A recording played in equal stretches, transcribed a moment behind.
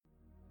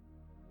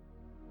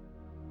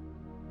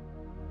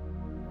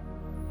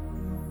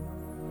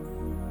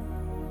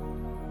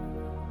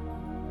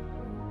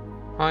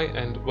Hi,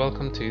 and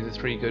welcome to the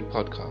Three Good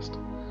podcast,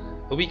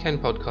 a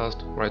weekend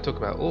podcast where I talk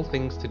about all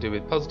things to do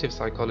with positive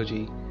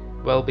psychology,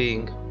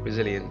 well-being,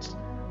 resilience,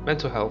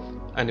 mental health,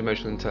 and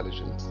emotional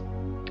intelligence.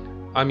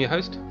 I'm your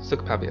host,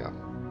 Sukh Pavia.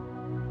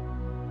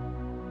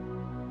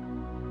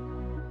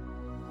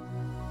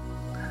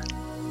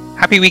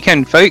 Happy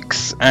weekend,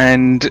 folks,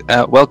 and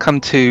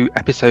welcome to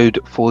episode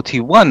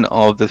 41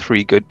 of the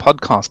Three Good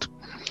podcast.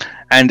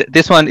 And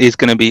this one is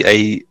going to be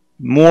a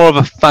more of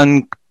a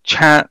fun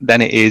chat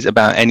than it is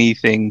about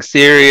anything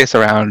serious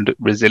around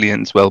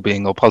resilience,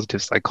 well-being, or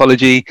positive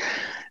psychology.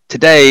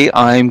 Today, we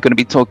are going to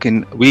be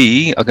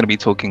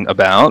talking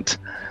about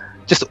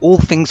just all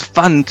things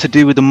fun to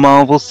do with the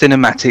Marvel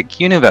Cinematic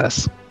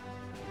Universe.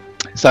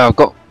 So I've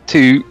got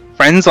two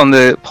friends on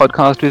the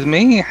podcast with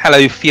me.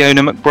 Hello,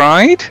 Fiona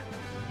McBride.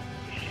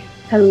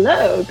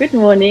 Hello, good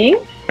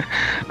morning.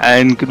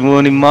 And good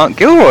morning, Mark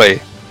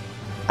Gilroy.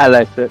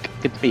 Hello, Sukh.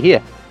 Good to be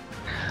here.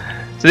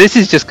 So this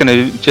is just going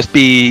to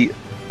be,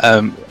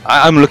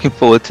 I'm looking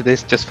forward to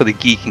this just for the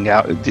geeking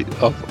out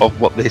of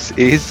what this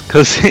is,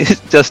 because it's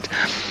just,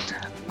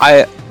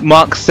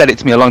 Mark said it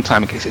to me a long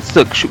time ago. He said,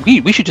 look,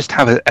 we should just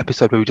have an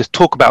episode where we just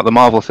talk about the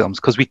Marvel films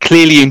because we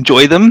clearly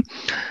enjoy them.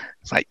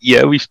 It's like,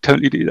 yeah, we should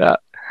totally do that.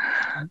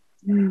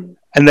 And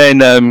then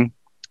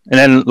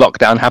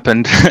lockdown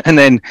happened, and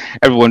then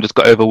everyone just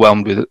got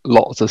overwhelmed with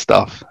lots of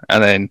stuff.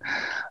 And then,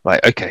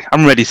 like, okay,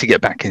 I'm ready to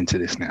get back into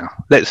this now.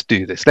 Let's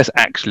do this. Let's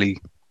actually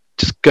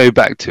just go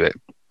back to it.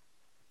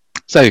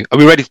 So, are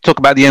we ready to talk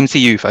about the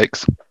MCU,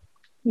 folks?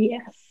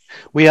 Yes,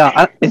 we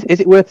are. Is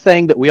it worth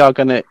saying that we are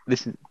gonna?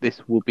 This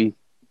will be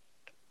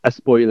a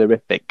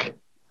spoilerific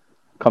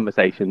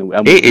conversation.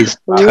 It is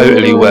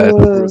totally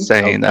worth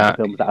saying that.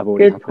 Films that have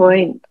already good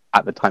point.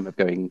 At the time of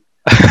going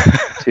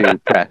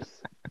to press.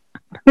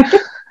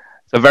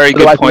 It's a very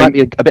good point. We might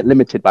be a bit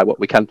limited by what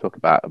we can talk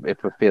about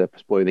if we feel of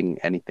spoiling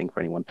anything for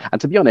anyone. And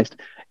to be honest,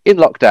 in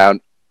lockdown,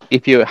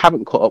 if you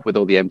haven't caught up with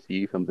all the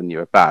MCU films and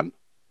you're a fan,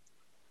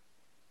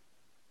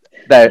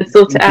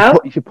 sort it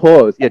out. You should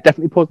pause. Yeah,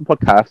 definitely pause the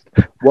podcast,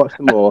 watch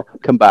them all,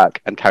 come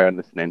back, and carry on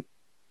listening.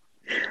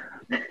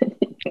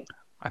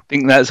 I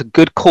think that's a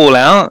good call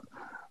out.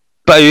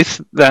 Both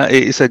that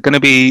it's going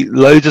to be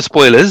loads of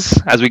spoilers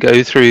as we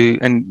go through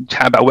and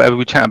chat about whatever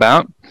we chat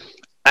about,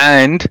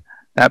 and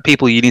that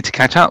people you need to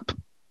catch up.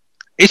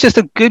 It's just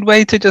a good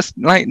way to just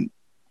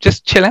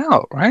chill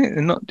out, right,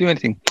 and not do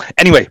anything.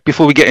 Anyway,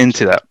 before we get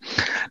into that,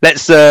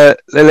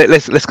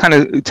 let's kind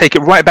of take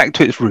it right back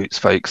to its roots,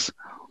 folks.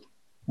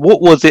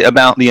 What was it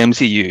about the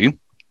MCU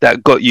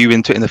that got you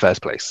into it in the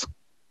first place?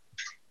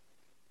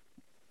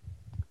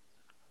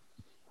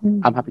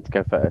 I'm happy to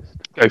go first.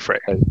 Go for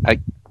it. So,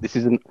 this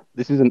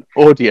is an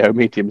audio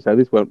medium, so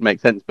this won't make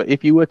sense. But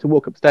if you were to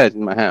walk upstairs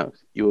in my house,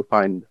 you will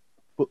find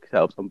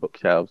bookshelves on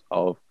bookshelves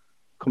of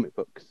comic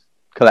books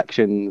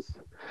collections.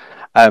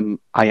 I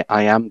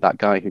am that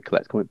guy who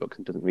collects comic books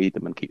and doesn't read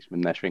them and keeps them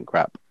in their shrink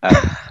wrap.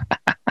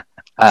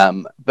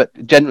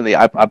 But generally,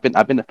 I've been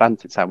a fan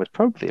since I was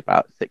probably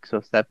about 6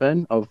 or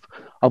 7 of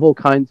all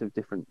kinds of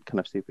different kind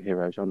of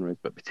superhero genres,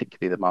 but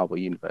particularly the Marvel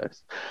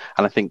universe.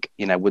 And I think,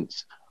 you know,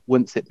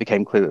 once it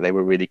became clear that they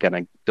were really going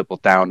to double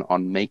down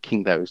on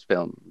making those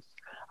films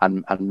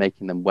and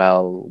making them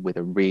well with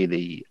a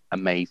really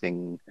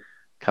amazing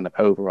kind of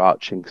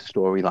overarching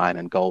storyline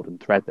and golden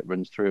thread that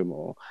runs through them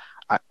all,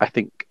 I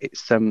think it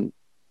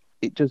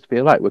does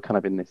feel like we're kind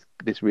of in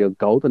this real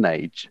golden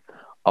age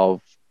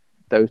of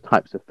those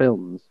types of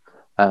films.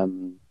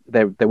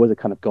 There was a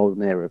kind of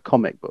golden era of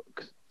comic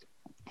books,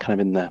 kind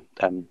of in the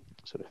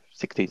sort of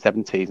 60s,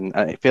 70s, and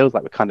it feels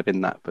like we're kind of in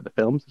that for the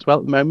films as well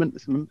at the moment.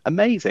 There's some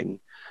amazing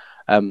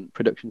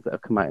productions that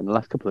have come out in the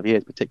last couple of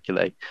years,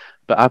 particularly,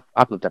 but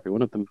I've loved every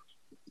one of them.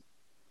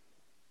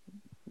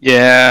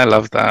 Yeah, I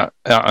love that.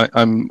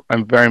 I'm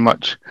very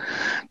much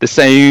the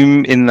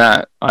same in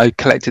that I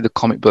collected the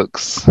comic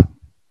books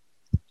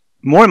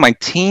more in my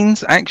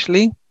teens,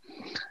 actually.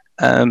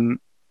 An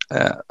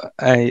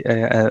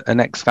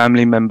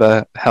ex-family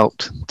member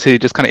helped to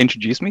just kind of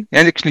introduce me,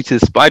 and actually to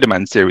the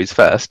Spider-Man series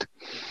first,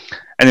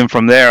 and then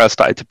from there I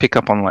started to pick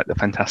up on like the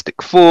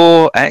Fantastic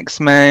Four,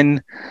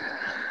 X-Men,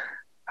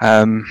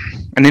 and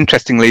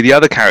interestingly, the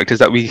other characters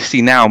that we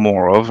see now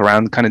more of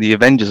around kind of the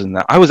Avengers and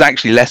that, I was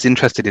actually less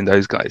interested in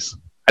those guys.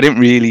 I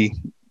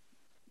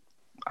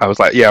was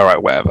like, yeah, all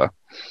right, whatever.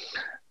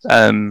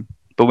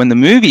 But when the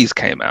movies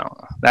came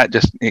out,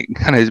 it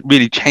kind of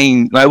really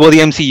changed. Like, well, the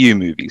MCU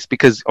movies,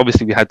 because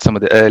obviously we had some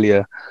of the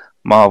earlier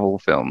Marvel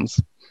films,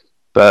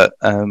 but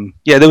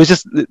yeah, there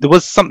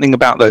was something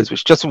about those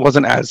which just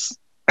wasn't as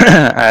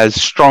as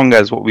strong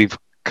as what we've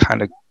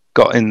kind of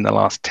got in the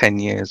last 10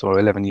 years or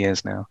 11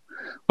 years now.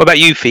 What about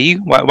you, Fee?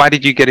 Why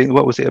did you get in?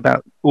 What was it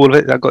about all of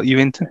it that got you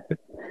into it?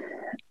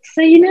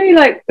 So, you know,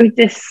 like with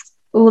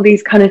all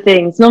these kind of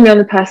things, normally I'm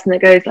the person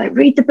that goes like,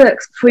 read the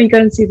books before you go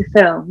and see the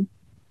film.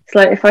 It's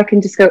like, if I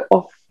can just go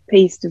off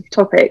piece of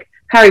topic,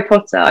 Harry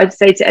Potter, I'd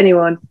say to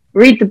anyone,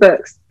 read the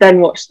books,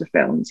 then watch the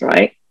films,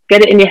 right?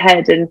 Get it in your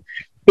head and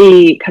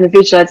kind of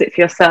visualize it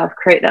for yourself,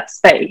 create that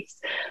space.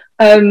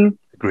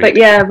 But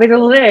yeah, with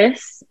all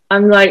this,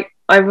 I'm like,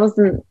 I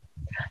wasn't.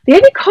 The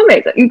only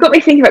comic that you've got me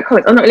thinking about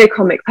comics. I'm not really a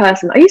comic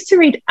person. I used to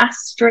read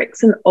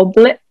Asterix and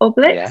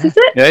Obelix. Is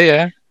it?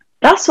 Yeah.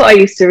 That's what I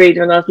used to read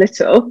when I was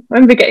little. I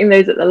remember getting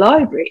those at the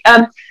library.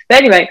 But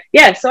anyway,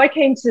 yeah. So I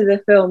came to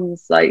the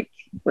films like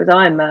with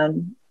Iron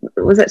Man.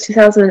 Was that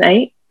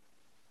 2008?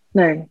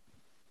 No,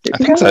 I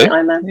think so.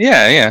 Iron Man?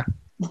 Yeah.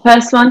 The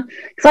first one,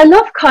 because I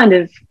love kind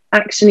of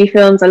actiony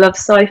films. I love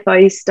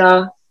sci-fi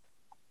stuff,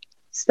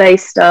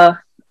 space stuff,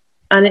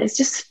 and it's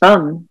just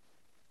fun.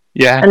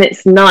 Yeah, and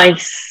it's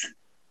nice.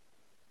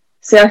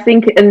 So I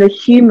think, and the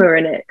humor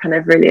in it kind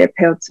of really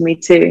appealed to me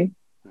too.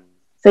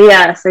 So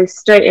yeah, so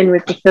straight in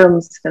with the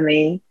films for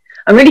me.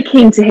 I'm really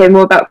keen to hear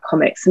more about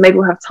comics, and maybe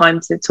we'll have time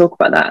to talk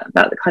about that,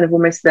 about the kind of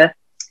almost the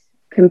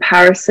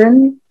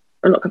comparison,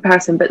 or not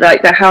comparison, but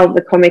like how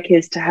the comic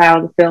is to how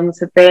the films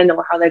have been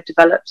or how they've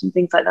developed and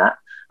things like that.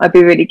 I'd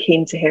be really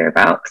keen to hear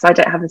about, because I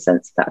don't have a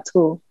sense of that at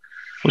all.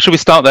 Well, should we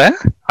start there?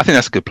 I think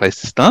that's a good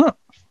place to start.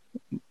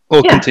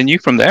 Or continue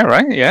from there,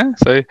 right? Yeah.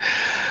 So,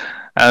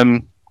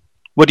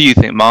 what do you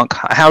think, Mark?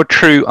 How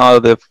true are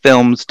the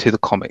films to the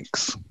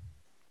comics?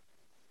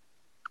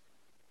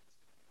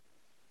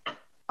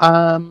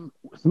 Some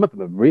of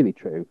them are really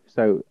true.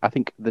 So I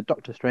think the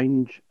Doctor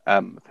Strange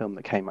film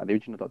that came out, the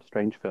original Doctor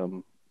Strange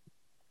film,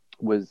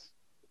 was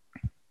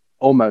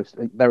almost,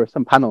 there are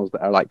some panels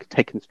that are like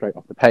taken straight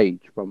off the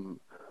page from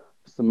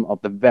some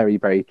of the very,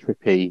 very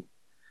trippy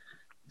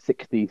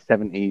 60s,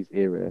 70s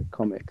era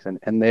comics,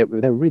 and they're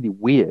really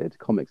weird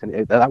comics,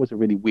 and that was a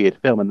really weird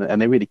film,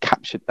 and they really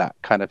captured that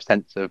kind of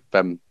sense of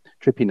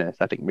trippiness,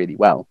 I think, really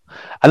well.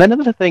 And then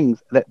other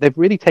things that they've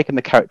really taken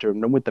the character and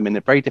run with them in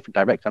a very different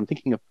direction. I'm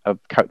thinking of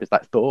characters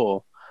like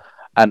Thor,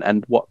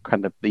 and what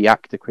kind of the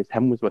actor Chris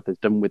Hemsworth has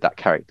done with that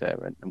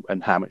character,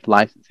 and how much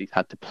license he's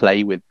had to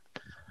play with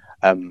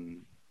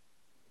finding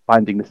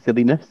the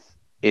silliness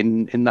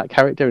in that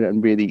character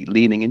and really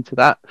leaning into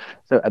that.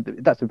 So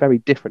that's a very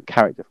different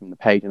character from the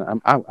page,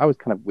 and I was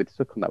kind of with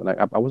Suck on that one.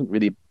 I wasn't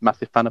really a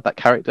massive fan of that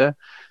character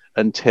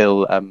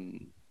until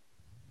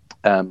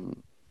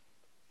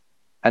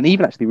and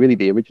even actually really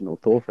the original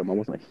Thor film I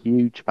wasn't a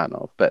huge fan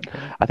of, but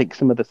I think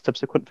some of the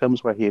subsequent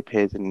films where he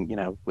appears in,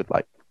 with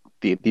like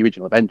the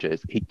original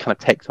Avengers, he kind of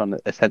takes on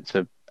a sense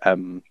of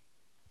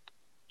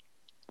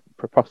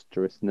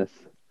preposterousness,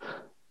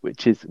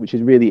 which is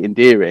really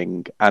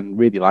endearing and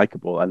really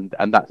likable, and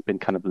that's been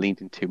kind of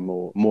leaned into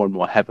more and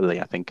more heavily,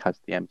 I think, as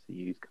the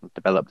MCU's kind of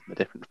developed and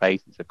the different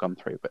phases have gone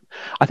through. But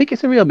I think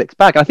it's a real mixed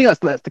bag. I think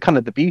that's the kind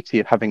of the beauty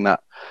of having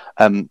that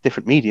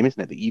different medium,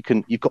 isn't it? That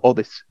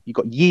you've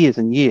got years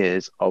and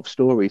years of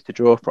stories to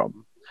draw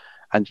from,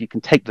 and you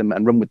can take them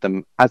and run with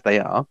them as they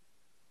are.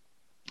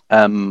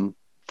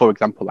 For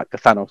example, like the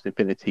Thanos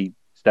Infinity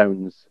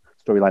Stones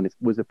storyline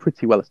was a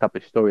pretty well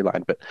established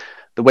storyline, but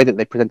the way that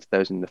they presented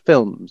those in the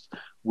films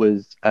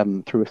was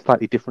through a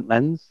slightly different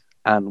lens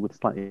and with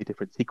slightly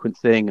different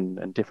sequencing,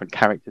 and different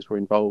characters were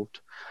involved,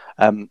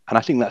 and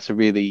I think that's a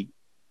really,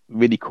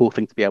 really cool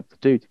thing to be able to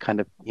do, to kind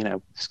of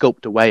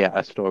sculpt away at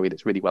a story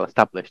that's really well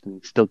established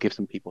and still give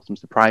some people some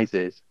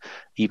surprises,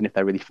 even if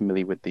they're really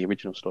familiar with the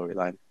original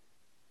storyline.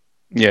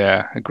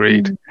 Yeah,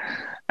 agreed.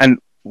 And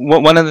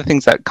one of the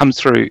things that comes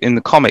through in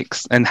the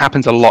comics, and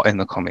happens a lot in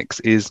the comics,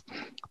 is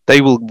they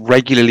will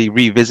regularly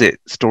revisit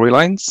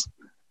storylines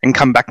and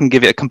come back and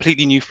give it a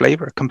completely new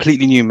flavor, a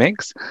completely new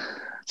mix.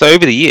 So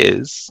over the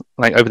years,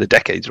 like over the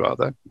decades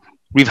rather,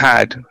 we've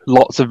had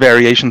lots of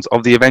variations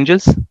of the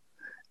Avengers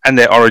and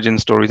their origin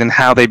stories and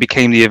how they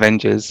became the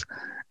Avengers,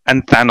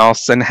 and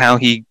Thanos and how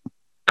he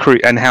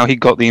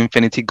got the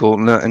Infinity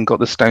Gauntlet and got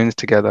the stones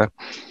together.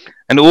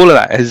 And all of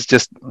that is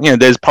just,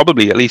 there's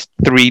probably at least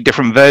 3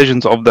 different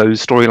versions of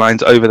those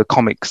storylines over the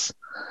comics.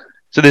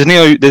 So there's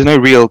no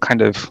real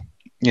kind of,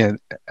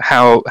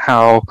 how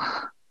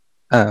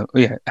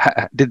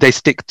did they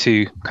stick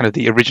to kind of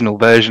the original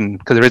version,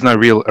 because there is no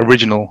real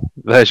original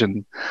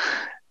version.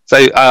 So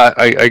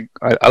I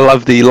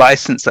love the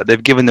license that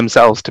they've given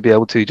themselves to be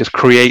able to just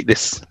create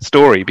this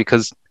story,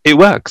 because it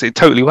works. It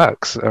totally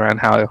works around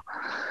how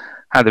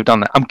they've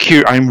done that.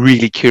 I'm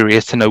really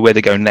curious to know where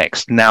they go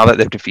next. Now that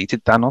they've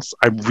defeated Thanos,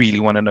 I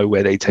really want to know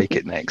where they take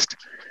it next,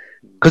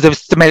 because they've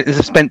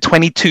spent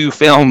 22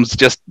 films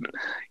just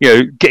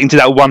getting to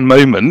that one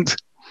moment.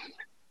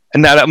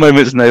 And now that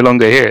moment is no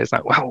longer here. It's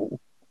like, wow,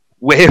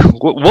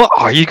 what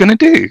are you going to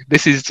do?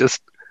 This is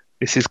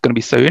going to be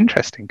so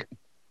interesting.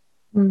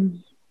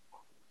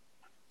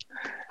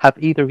 Have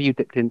either of you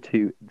dipped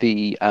into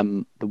the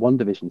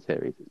WandaVision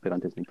series that's been on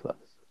Disney Plus?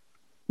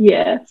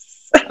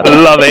 Yes. I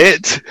love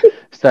it.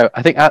 So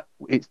I think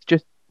we've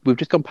just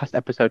gone past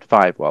episode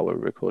 5 while we're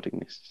recording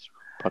this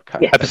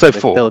podcast. Yes. Episode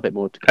 4. Still a bit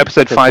more to go.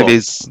 Episode 5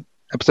 is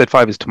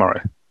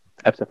tomorrow.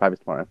 Episode 5 is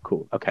tomorrow.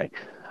 Cool. Okay.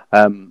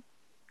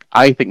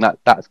 I think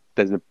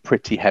there's a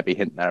pretty heavy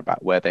hint there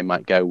about where they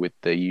might go with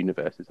the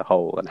universe as a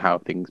whole and how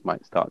things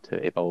might start to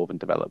evolve and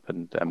develop.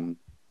 And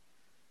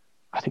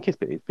I think it's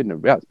been a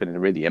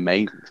really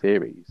amazing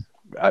series.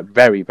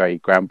 Very, very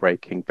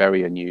groundbreaking,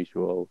 very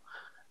unusual.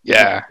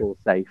 Yeah. All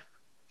safe.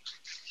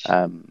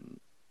 And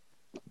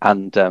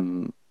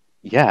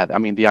yeah, I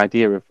mean, the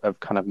idea of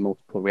kind of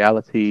multiple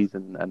realities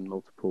and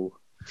multiple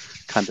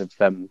kind of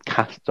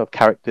casts of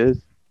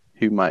characters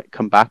who might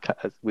come back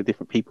with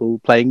different people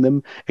playing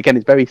them. Again,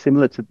 it's very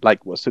similar to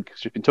like what Suk's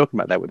just been talking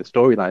about there with the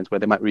storylines, where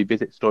they might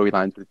revisit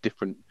storylines with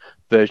different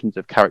versions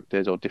of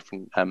characters or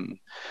different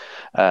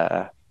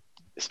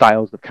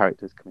styles of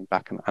characters coming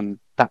back, and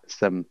that's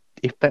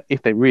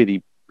if they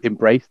really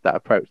embrace that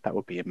approach, that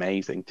would be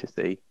amazing to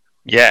see.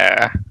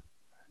 Yeah.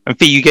 And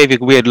Fee, you gave a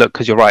weird look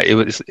because you're right.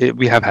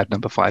 We have had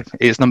number 5.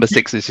 It's number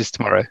 6. It's just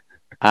tomorrow.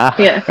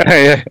 Yeah.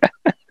 Yeah.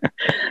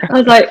 I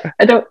was like,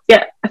 I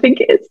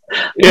think it is.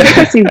 Yeah. I think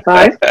I've seen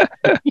 5.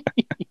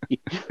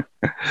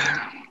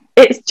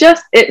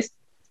 It's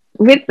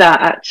with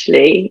that,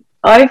 actually,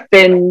 I've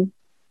been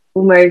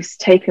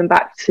almost taken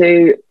back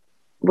to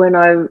when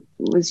I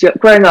was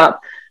growing up,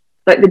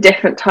 like the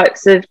different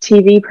types of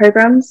TV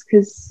programs,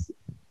 because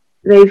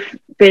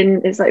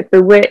it's like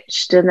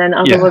Bewitched and then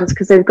other ones,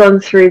 because they've gone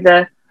through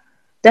the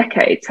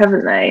decades,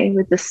 haven't they,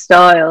 with the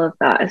style of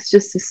that. It's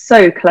just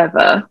so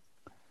clever,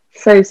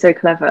 so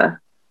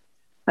clever.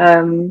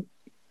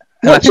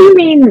 What do you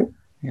mean?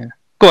 Yeah,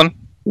 go on.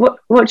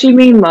 What do you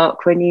mean,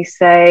 Mark, when you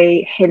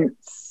say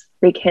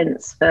big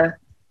hints for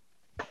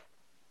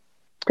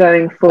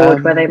going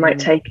forward, where they might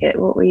take it?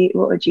 What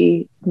would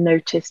you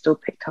noticed or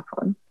picked up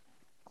on?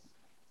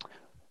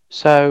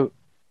 So,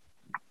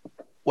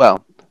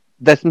 well,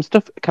 there's some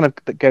stuff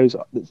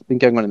that's been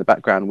going on in the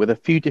background with a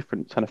few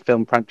different kind of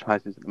film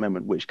franchises at the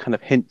moment, which kind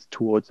of hints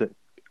towards it,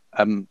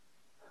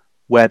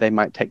 where they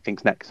might take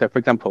things next. So, for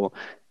example,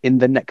 in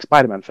the next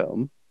Spider-Man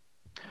film,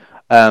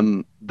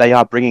 they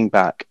are bringing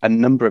back a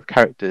number of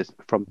characters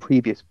from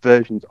previous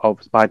versions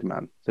of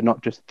Spider-Man. So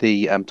not just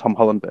the Tom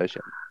Holland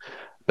version,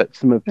 but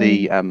some of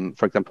the,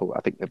 for example,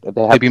 I think they have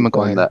Tobey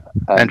Maguire,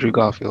 Andrew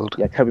Garfield.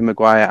 Yeah, Tobey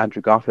Maguire,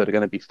 Andrew Garfield are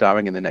going to be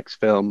starring in the next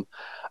film,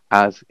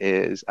 as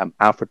is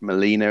Alfred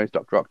Molina as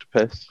Dr.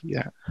 Octopus.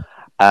 Yeah.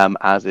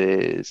 As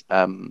is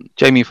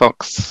Jamie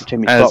Foxx.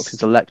 Jamie Foxx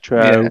as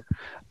Electro.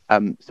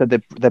 Yeah. So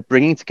they're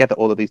bringing together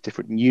all of these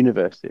different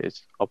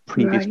universes of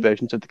previous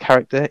versions of the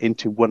character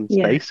into one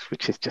space,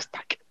 which is just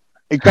like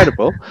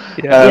incredible.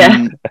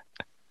 And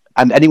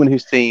anyone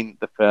who's seen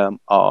the film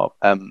of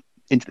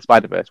Into the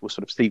Spider-Verse will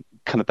sort of see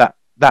kind of that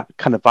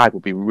kind of vibe will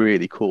be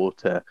really cool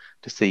to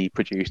see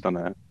produced in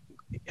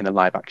a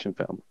live action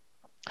film.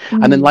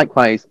 And then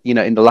likewise,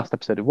 in the last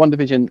episode of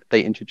WandaVision,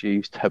 they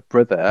introduced her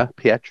brother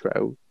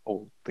Pietro,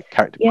 or the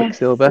character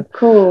Quicksilver,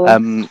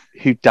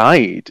 who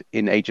died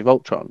in Age of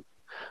Ultron,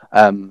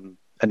 and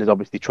has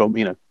obviously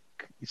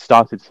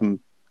started some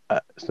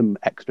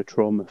extra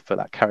trauma for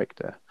that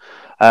character.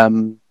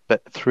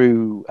 But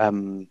through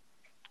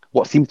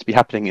what seems to be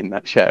happening in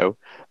that show,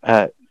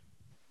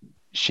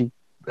 she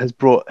has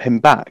brought him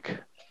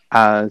back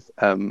as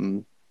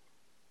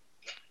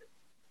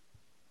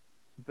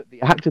but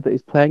the actor that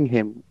is playing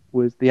him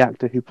was the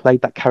actor who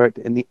played that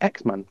character in the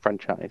X-Men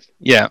franchise.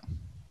 Yeah.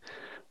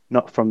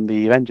 Not from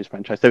the Avengers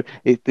franchise. So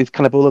it's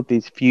kind of all of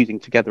these fusing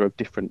together of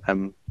different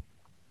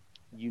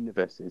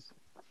universes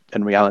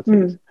and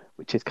realities,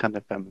 which is kind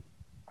of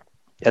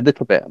a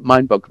little bit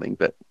mind-boggling,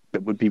 but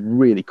it would be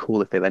really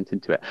cool if they went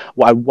into it.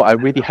 What I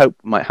really hope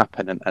might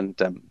happen,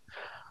 and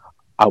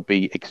I'll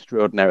be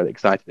extraordinarily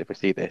excited if I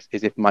see this,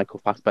 is if Michael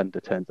Fassbender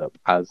turns up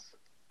as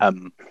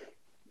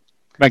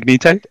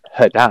Magneto?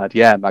 Her dad,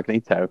 yeah,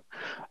 Magneto.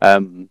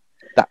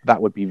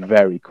 That would be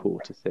very cool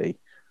to see.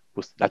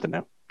 I don't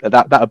know.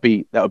 That would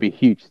be a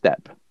huge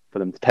step for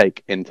them to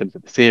take in terms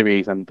of the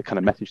series and the kind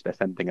of message they're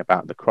sending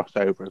about the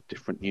crossover of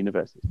different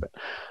universes. But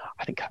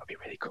I think that would be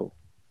really cool.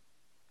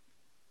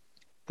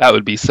 That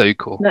would be so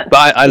cool.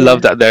 But I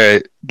love that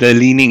they're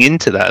leaning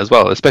into that as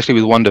well, especially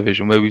with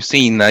WandaVision, where we've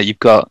seen that you've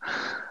got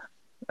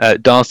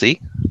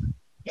Darcy,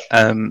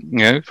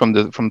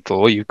 from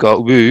Thor. You've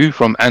got Wu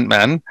from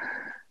Ant-Man.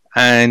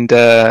 And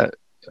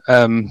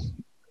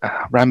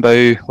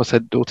Rambo, what's her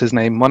daughter's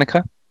name?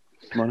 Monica,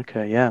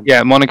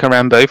 yeah, Monica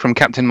Rambeau from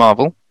Captain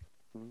Marvel,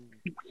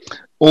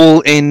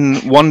 all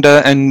in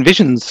Wanda and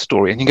Vision's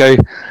story. And you go,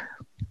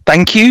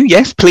 thank you,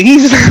 yes,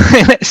 please.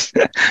 Let's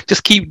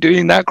just keep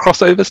doing that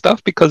crossover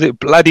stuff, because it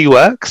bloody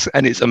works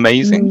and it's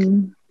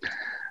amazing.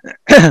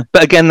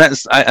 But again,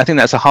 I think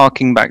that's a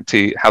harking back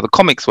to how the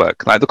comics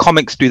work. Like the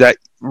comics do that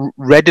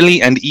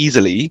readily and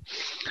easily,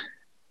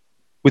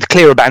 with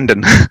clear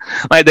abandon.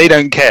 Like they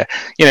don't care.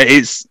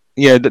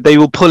 They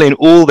will pull in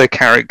all the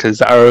characters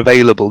that are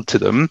available to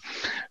them,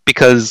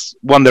 because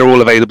one, they're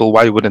all available,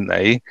 why wouldn't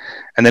they?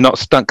 And they're not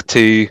stuck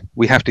to,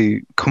 we have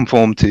to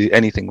conform to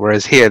anything.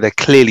 Whereas here, they're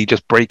clearly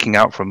just breaking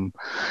out from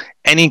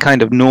any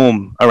kind of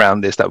norm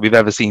around this that we've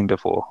ever seen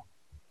before,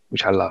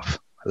 which I love.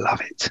 I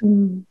love it.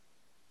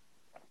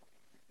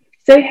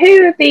 So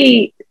who are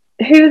the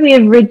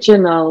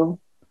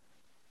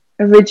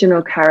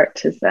original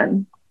characters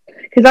then?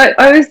 Because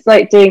I was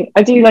like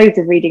I do loads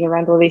of reading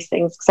around all these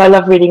things, because I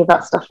love reading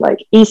about stuff like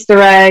Easter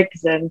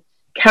eggs and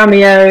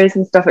cameos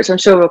and stuff, which I'm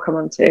sure we'll come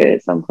on to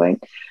at some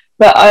point.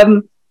 But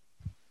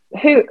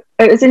it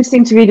was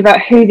interesting to read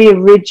about who the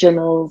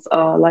originals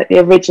are, like the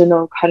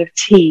original kind of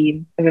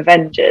team of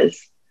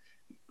Avengers.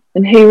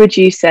 And who would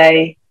you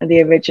say are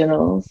the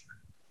originals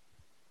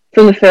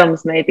from the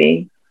films?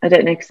 Maybe I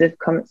don't know because the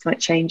comics might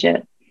change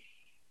it.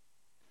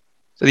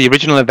 So the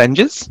original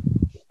Avengers,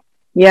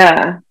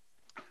 Yeah,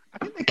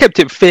 they kept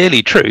it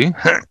fairly true.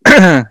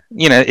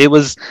 It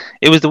was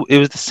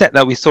the set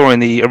that we saw in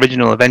the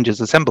original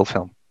Avengers Assemble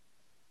film.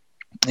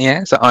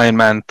 Yeah, so Iron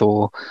Man,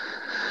 Thor,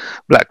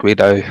 Black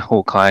Widow,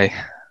 Hawkeye,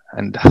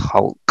 and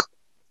Hulk.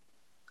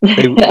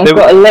 I've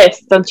got a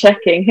list. I'm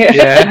checking.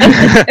 Yeah.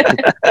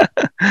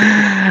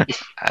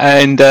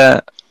 And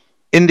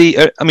in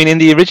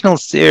the original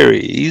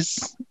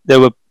series, there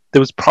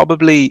was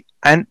probably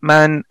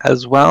Ant-Man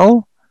as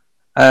well.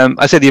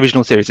 I say the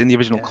original series in the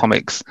original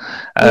comics,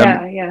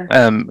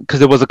 because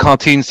there was a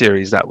cartoon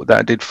series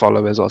that did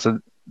follow as well. So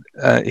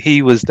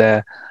he was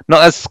there,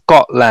 not as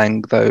Scott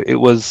Lang though. It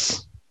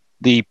was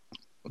the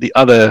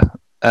other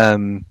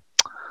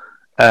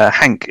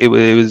Hank. It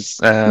was.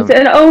 Was it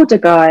an older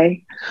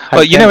guy?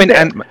 Well,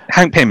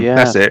 Hank Pym. Yeah.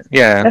 That's it.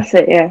 Yeah. That's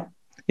it. Yeah.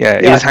 Yeah.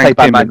 It Yeah. was Hank Played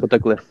by Pym. Michael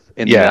Douglas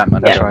in the Yeah,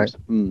 Ant-Man that's films.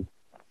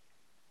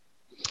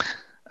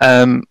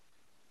 right.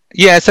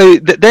 Yeah, so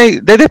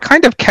they're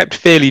kind of kept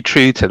fairly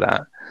true to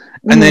that.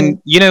 And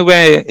then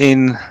where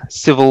in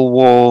Civil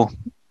War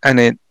and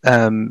then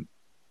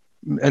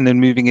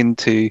moving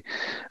into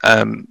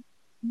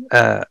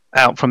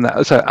out from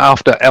that. So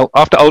after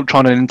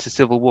Ultron and into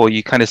Civil War,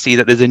 you kind of see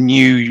that there's a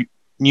new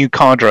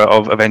cadre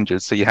of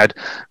Avengers. So you had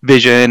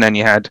Vision and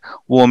you had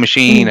War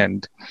Machine,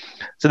 and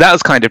so that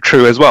was kind of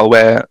true as well,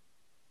 where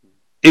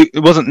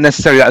it wasn't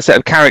necessarily that set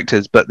of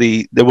characters, but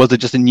there was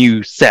just a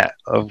new set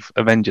of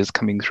Avengers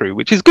coming through,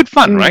 which is good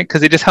fun, right?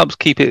 Because it just helps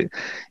keep it.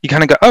 You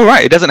kind of go, oh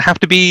right, it doesn't have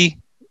to be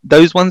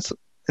those ones,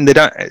 and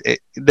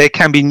there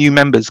can be new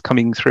members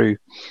coming through,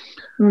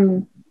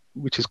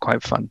 which is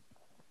quite fun.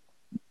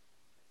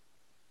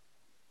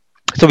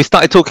 So we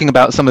started talking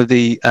about some of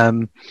the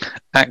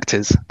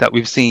actors that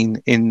we've seen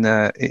in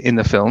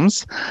the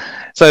films.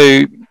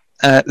 So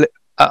I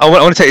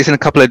want to take this in a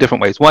couple of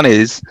different ways. One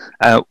is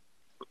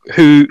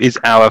who is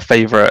our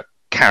favorite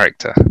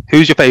character?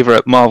 Who's your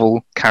favorite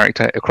Marvel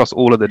character across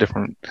all of the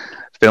different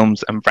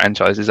films and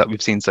franchises that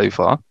we've seen so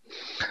far?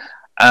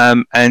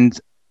 And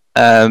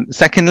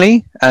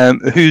secondly,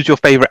 who's your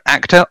favorite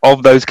actor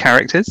of those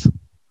characters?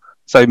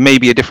 So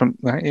maybe a different,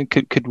 right?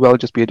 It could well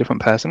just be a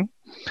different person.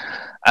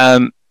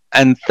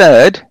 And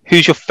third,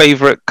 who's your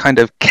favorite kind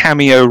of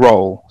cameo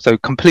role? So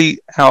complete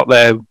out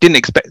there, didn't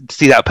expect to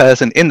see that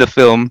person in the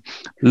film,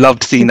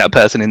 loved seeing that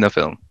person in the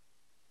film.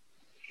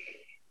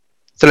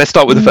 So let's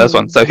start with the first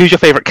one. So who's your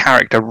favorite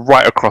character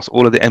right across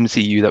all of the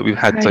MCU that we've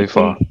had so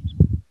far?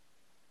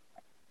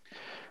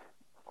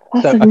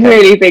 That's a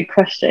really big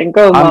question.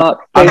 Go on,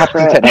 Mark. I'm happy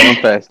to take that one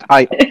first.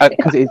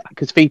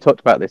 Because Fee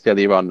talked about this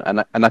earlier on,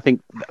 and I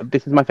think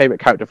this is my favorite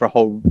character for a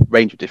whole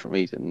range of different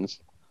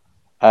reasons.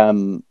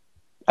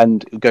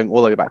 And going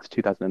all the way back to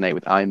 2008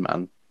 with Iron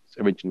Man,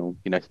 original,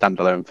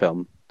 standalone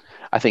film.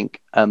 I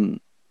think the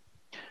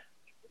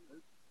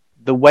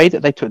way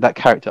that they took that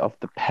character off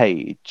the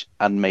page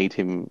and made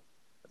him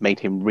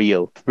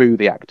real through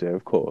the actor,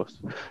 of course,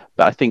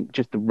 but I think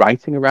just the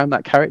writing around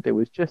that character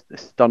was just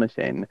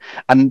astonishing,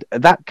 and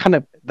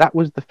that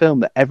was the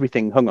film that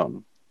everything hung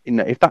on.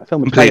 If that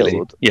film had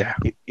failed,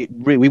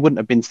 we wouldn't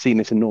have been seeing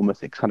this enormous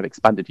kind of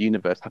expanded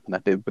universe happen.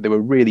 But they were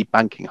really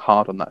banking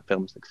hard on that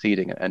film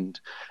succeeding and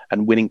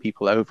winning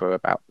people over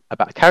about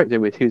a character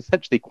who's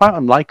essentially quite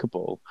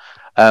unlikable.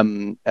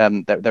 There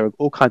are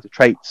all kinds of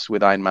traits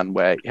with Iron Man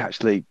where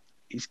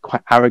he's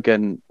quite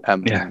arrogant.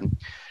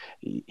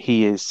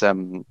 He is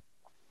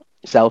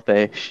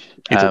selfish.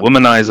 He's a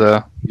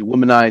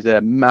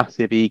womanizer.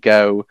 Massive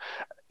ego.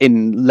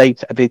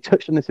 They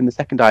touched on this in the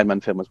second Iron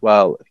Man film as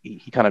well.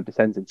 He kind of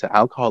descends into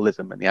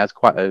alcoholism, and he has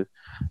quite some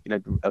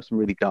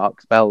really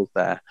dark spells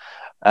there.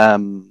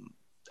 And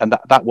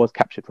that was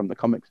captured from the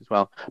comics as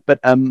well. But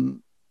I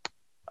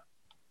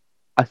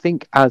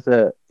think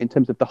in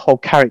terms of the whole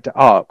character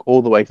arc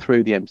all the way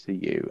through the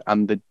MCU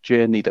and the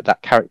journey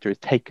that character is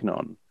taken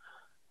on,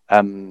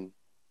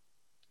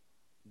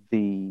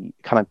 the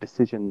kind of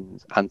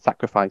decisions and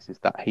sacrifices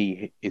that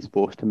he is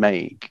forced to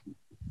make,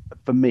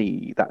 for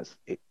me, that's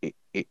it.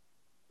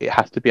 It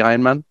has to be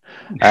Iron Man,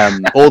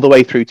 all the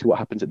way through to what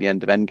happens at the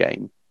end of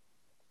Endgame.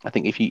 I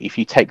think if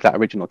you take that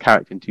original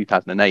character in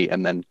 2008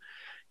 and then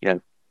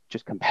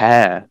just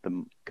compare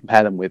them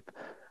with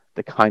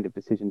the kind of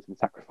decisions and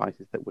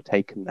sacrifices that were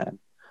taken then,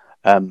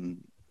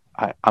 I'm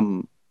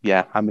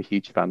a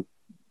huge fan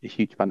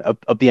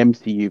of the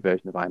MCU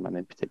version of Iron Man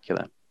in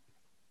particular.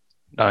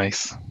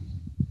 Nice.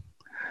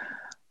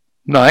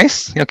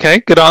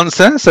 Okay, good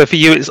answer. So for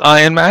you, it's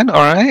Iron Man.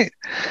 All right.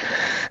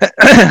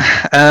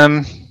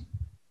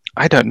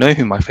 I don't know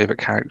who my favorite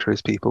character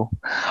is, people.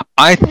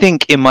 I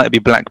think it might be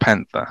Black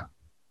Panther.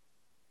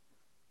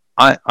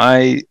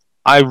 I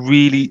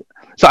really,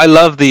 so I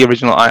love the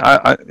original.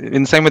 I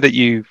in the same way that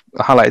you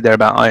highlighted there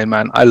about Iron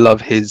Man, I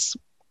love his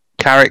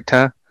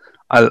character.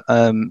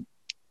 And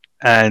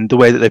the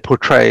way that they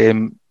portray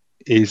him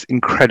is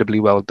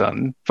incredibly well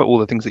done for all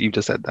the things that you've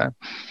just said there.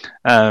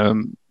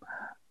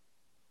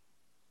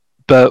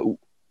 But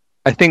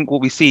I think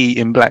what we see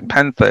in Black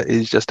Panther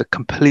is just a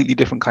completely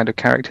different kind of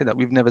character that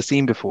we've never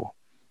seen before.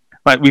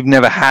 Like we've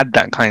never had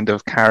that kind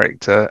of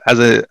character as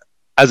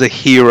a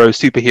hero,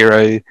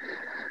 superhero,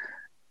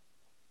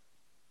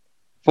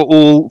 for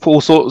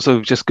all sorts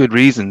of just good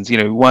reasons. You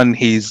know, one,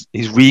 he's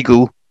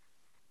regal.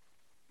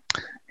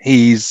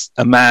 He's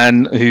a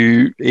man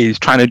who is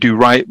trying to do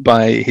right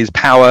by his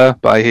power,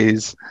 by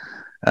his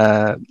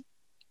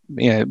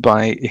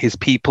by his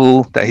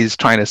people that he's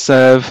trying to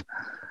serve.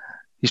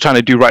 He's trying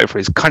to do right for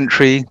his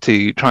country,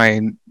 to try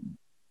and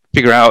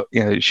figure out,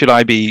 should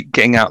I be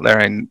getting out there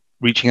and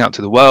reaching out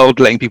to the world,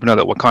 letting people know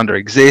that Wakanda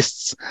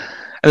exists.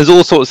 And there's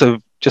all sorts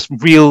of just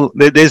real.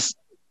 There's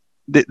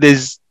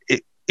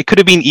it could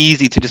have been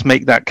easy to just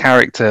make that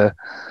character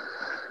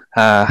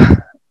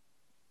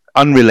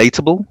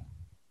unrelatable,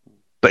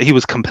 but he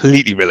was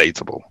completely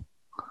relatable,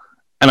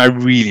 and I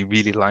really,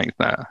 really liked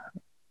that.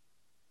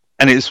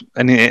 And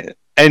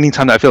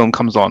anytime that film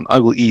comes on, I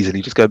will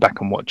easily just go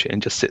back and watch it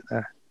and just sit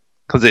there,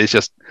 because it's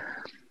just,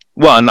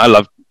 one, I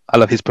love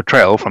his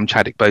portrayal from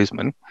Chadwick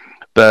Boseman,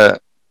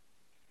 but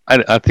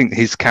I think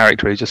his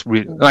character is just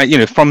really,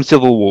 like, from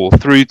Civil War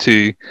through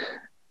to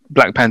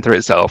Black Panther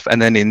itself,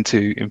 and then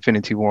into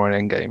Infinity War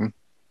and Endgame.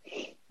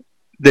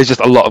 There's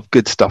just a lot of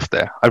good stuff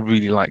there. I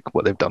really like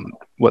what they've done,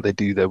 what they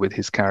do there with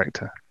his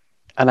character.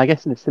 And I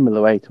guess in a similar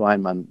way to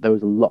Iron Man, there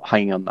was a lot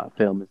hanging on that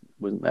film,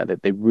 wasn't there?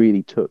 That they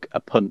really took a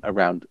punt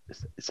around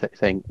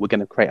saying, we're going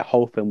to create a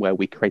whole film where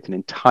we create an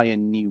entire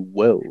new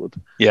world.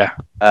 Yeah.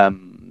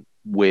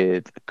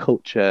 With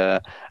culture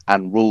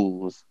and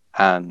rules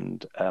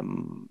and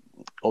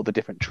all the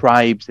different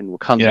tribes in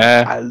Wakanda.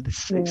 Yeah.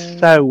 It's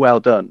so well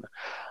done.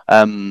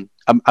 I'm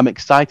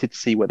excited to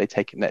see where they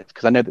take it next,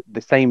 because I know that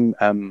the same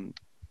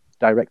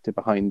director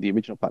behind the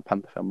original Black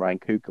Panther film, Ryan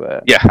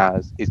Coogler,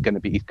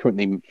 he's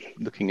currently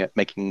looking at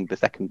making the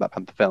second Black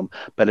Panther film,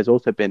 but has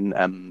also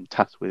been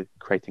tasked with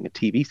creating a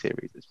TV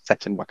series that's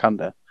set in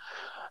Wakanda.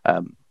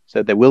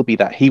 So there will be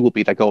that. He will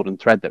be the golden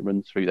thread that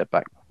runs through the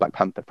Black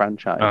Panther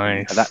franchise.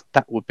 Nice. And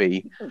that would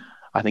be,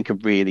 I think, a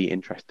really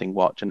interesting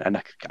watch, and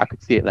I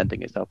could see it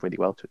lending itself really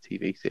well to a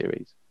TV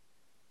series.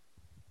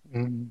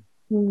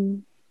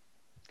 Come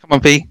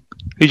on, P.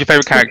 Who's your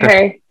favourite character?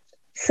 Okay,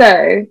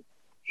 so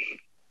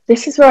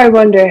this is where I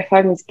wonder if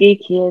I'm as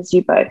geeky as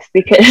you both,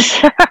 because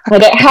I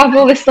don't have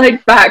all this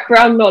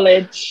background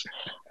knowledge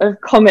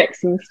of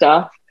comics and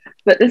stuff.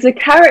 But there's a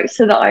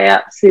character that I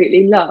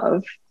absolutely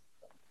love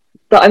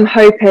that I'm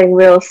hoping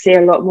we'll see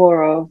a lot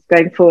more of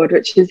going forward,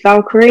 which is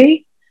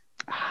Valkyrie.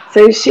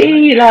 So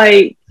she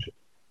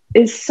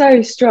is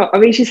so strong. I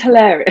mean, she's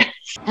hilarious.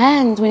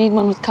 And we need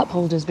one with cup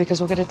holders because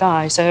we're going to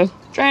die. So,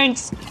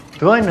 drinks.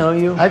 Do I know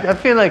you? I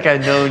feel like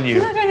I've known you. I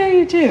feel like I know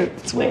you too.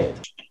 It's weird.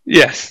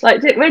 Yes.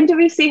 When do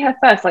we see her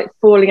first,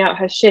 falling out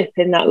her ship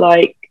in that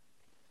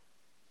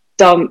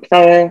dump,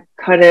 the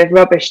kind of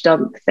rubbish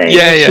dump thing?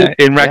 Yeah.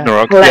 In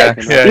Ragnarok.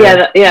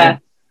 Yeah.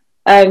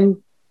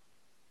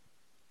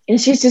 And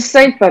she's just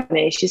so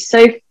funny. She's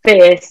so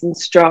fierce and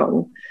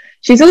strong.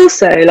 She's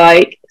also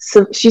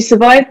she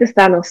survived the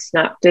Thanos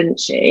snap, didn't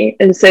she?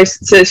 And so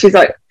she's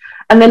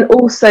and then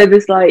also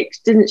there's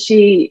didn't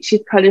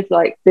she's kind of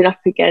been up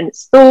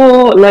against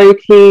Thor,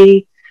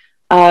 Loki,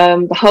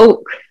 the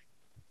Hulk.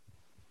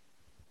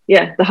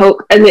 Yeah, the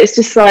Hulk. And it's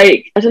just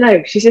I don't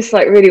know, she's just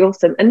really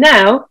awesome. And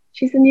now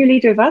she's the new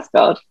leader of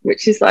Asgard,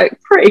 which is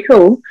pretty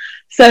cool.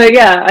 So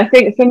yeah, I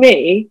think for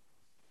me,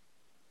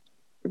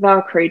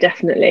 Valkyrie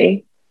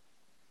definitely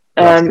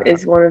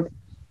is one of,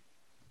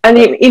 I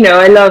mean,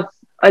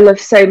 I love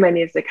so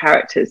many of the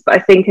characters, but I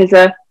think as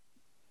a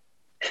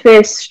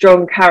fierce,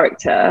 strong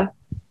character,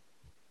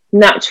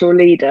 natural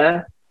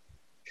leader,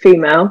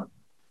 female,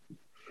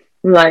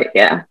 I'm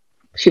yeah,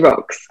 she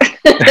rocks.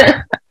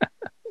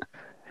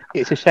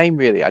 It's a shame,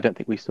 really. I don't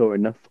think we saw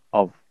enough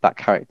of that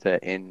character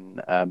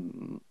in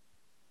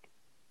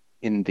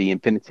the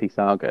Infinity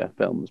Saga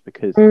films,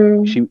 because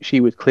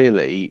she was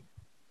clearly,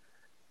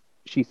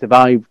 she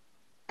survived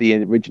the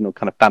original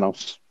kind of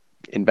Thanos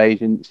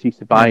invasion. She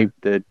survived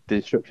the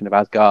destruction of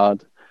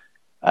Asgard,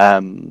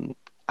 and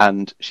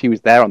she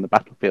was there on the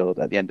battlefield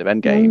at the end of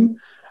Endgame.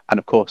 And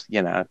of course,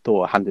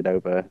 Thor handed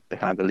over the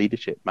kind of the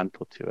leadership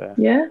mantle to her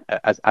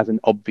as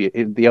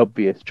the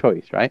obvious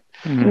choice, right?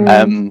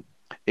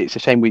 It's a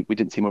shame we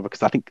didn't see more of her,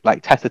 because I think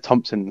Tessa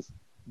Thompson's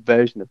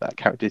version of that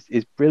character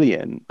is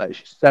brilliant.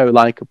 She's so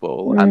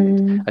likable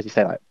and, as you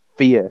say,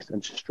 fierce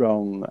and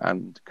strong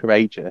and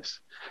courageous,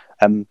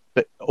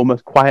 but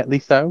almost quietly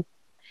so.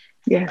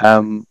 Yeah. I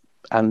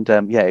would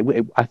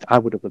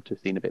have loved to have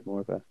seen a bit more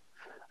of her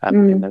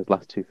in those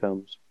last two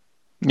films.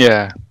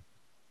 Yeah.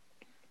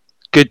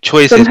 Good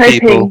choices,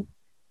 people.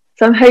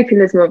 So I'm hoping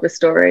there's more of a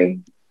story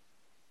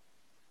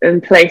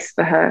in place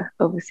for her,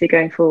 obviously,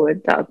 going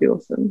forward. That would be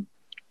awesome.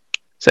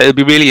 So it'll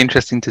be really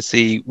interesting to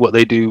see what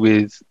they do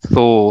with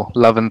Thor: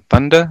 Love and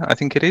Thunder, I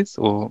think it is,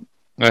 or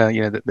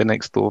the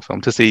next Thor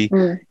film, to see,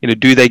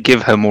 do they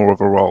give her more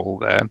of a role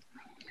there,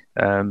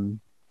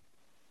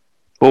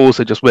 but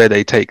also just where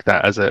they take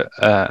that as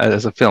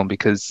a film,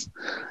 because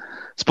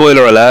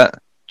spoiler alert,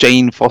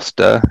 Jane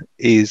Foster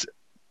is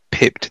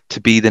pipped to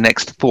be the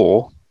next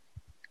Thor,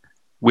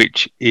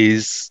 which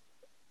is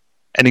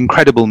an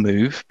incredible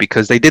move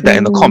because they did that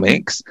in the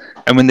comics,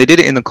 and when they did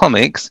it in the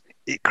comics,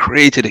 it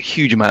created a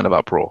huge amount of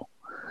uproar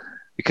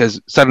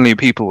because suddenly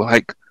people were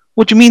like,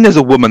 "What do you mean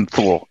there's a woman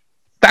Thor?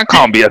 That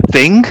can't be a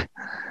thing."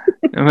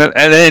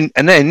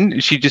 and then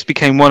she just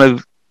became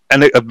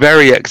a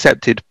very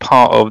accepted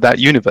part of that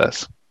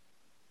universe.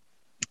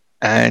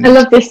 And I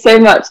love this so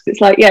much.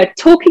 It's like, yeah,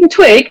 talking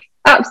twig,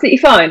 absolutely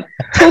fine.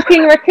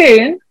 Talking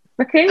raccoon,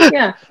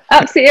 yeah,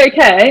 absolutely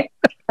okay.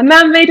 A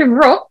man made of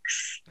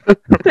rocks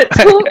that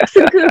talks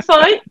and can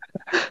fight.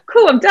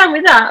 Cool, I'm down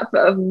with that.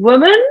 But a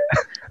woman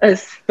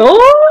as Thor?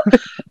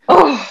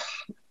 Oh,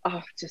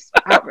 just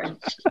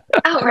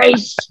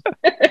outraged.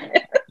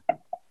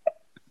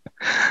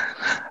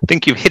 I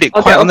think you've hit it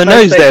quite on the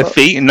nose there,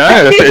 Feet.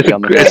 No,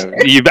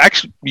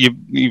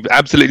 you've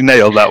absolutely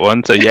nailed that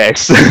one. So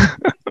yes.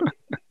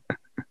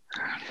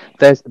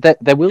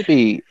 There will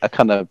be a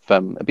kind of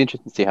it'd be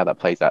interesting to see how that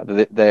plays out.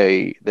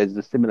 There's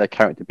a similar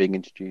character being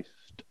introduced.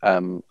 I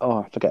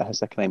forget her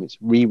second name. It's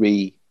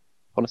Riri. I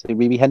want to say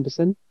Riri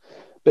Henderson,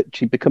 but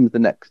she becomes the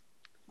next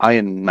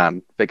Iron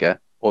Man figure.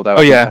 Although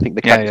I think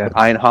the character's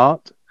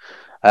Ironheart.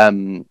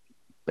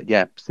 But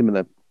yeah,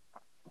 similar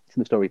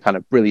story. Kind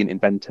of brilliant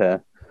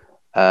inventor,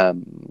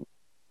 and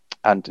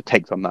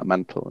takes on that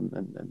mantle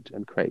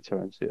and creates her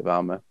own suit of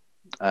armor.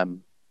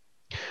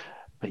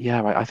 But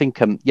yeah, right. I think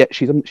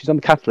she's on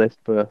the cast list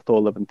for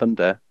Thor: Love and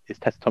Thunder. Is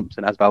Tessa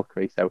Thompson as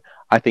Valkyrie? So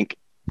I think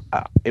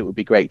it would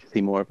be great to see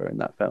more of her in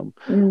that film.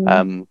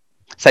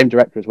 Same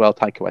director as well,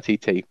 Taika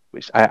Waititi,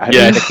 which I hope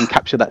they can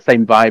capture that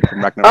same vibe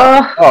from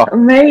Ragnarok. Oh,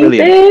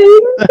 amazing!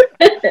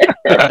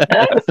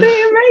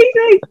 Absolutely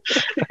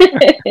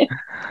amazing.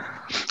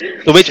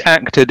 So, which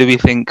actor do we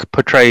think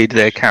portrayed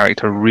their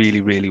character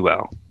really, really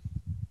well?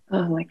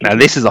 Oh my god! Now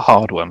this is a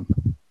hard one.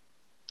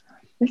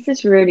 This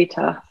is really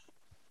tough.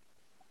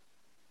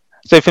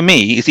 So for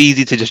me, it's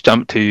easy to just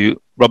jump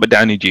to Robert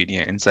Downey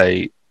Jr. and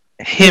say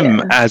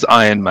him as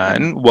Iron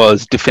Man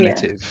was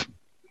definitive.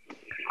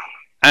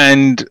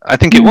 And I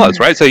think it was,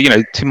 right? So,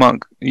 to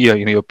Mark,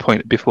 your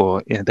point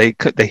before, they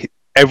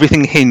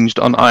everything hinged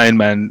on Iron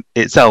Man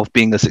itself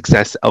being a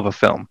success of a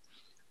film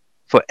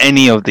for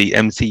any of the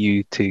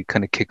MCU to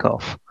kind of kick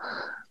off.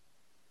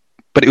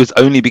 But it was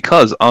only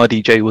because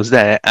RDJ was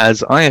there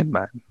as Iron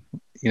Man.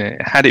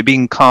 Had it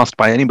been cast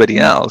by anybody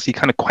else, you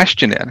kind of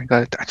question it, and I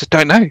go, I just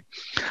don't know.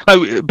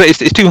 But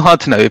it's too hard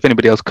to know if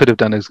anybody else could have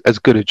done as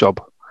good a job.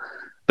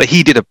 But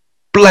he did a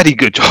bloody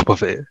good job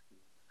of it.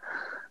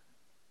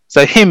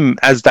 So him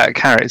as that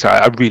character,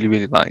 I really,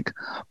 really like.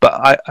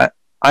 But I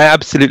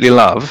absolutely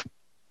love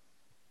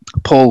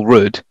Paul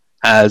Rudd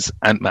as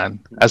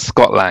Ant-Man, as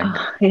Scott Lang.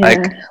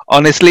 Like,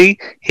 honestly,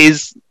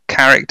 his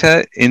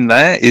character in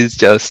there is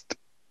just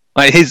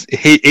like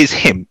it's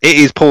him. It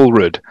is Paul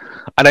Rudd.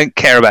 I don't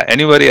care about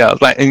anybody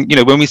else. Like, and,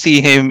 when we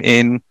see him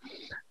in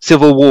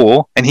Civil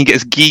War and he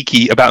gets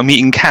geeky about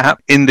meeting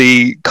Cap in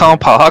the car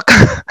park,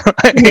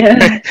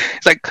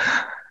 it's like,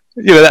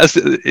 he has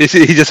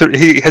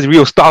a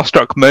real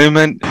starstruck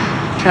moment.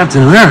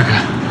 Captain America.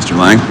 Mr.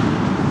 Lang,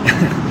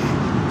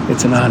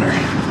 it's an honor.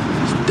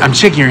 I'm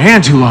shaking your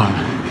hand too long.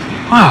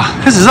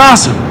 Wow, this is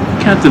awesome.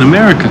 Captain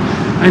America,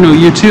 I know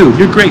you too.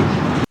 You're great.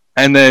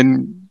 And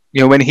then,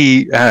 when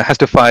he has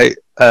to fight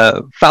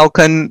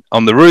Falcon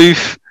on the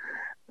roof,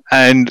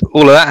 and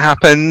all of that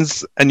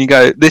happens, and you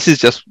go, this is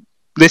just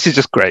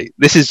great.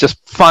 This is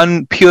just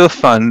fun, pure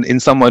fun in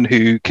someone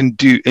who can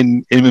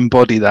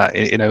embody that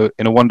in a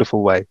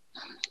wonderful way.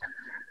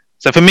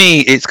 So for me,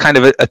 it's kind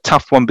of a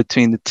tough one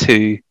between the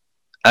two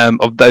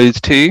of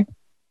those two.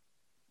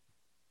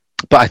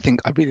 But I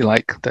think I really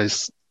like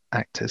those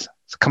actors.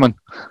 So come on,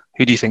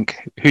 who do you think?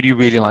 Who do you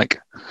really like?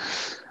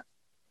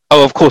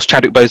 Oh, of course,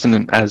 Chadwick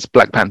Boseman as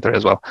Black Panther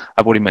as well.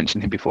 I've already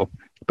mentioned him before.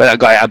 But that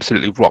guy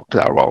absolutely rocked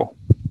that role.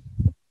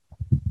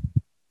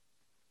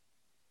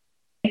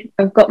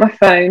 I've got my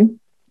phone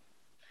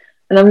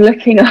and I'm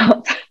looking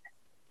up.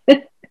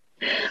 Because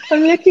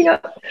I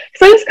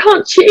just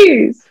can't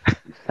choose.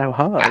 It's so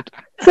hard.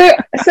 I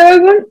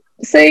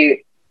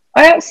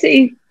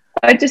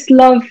just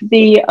love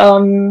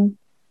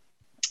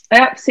I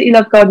absolutely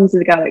love Guardians of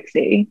the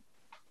Galaxy.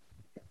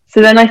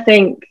 So then I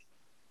think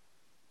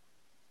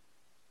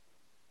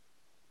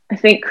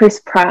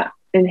Chris Pratt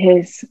in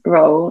his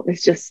role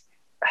is just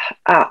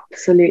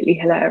absolutely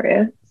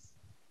hilarious.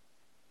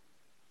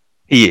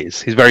 He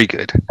is. He's very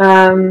good.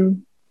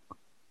 And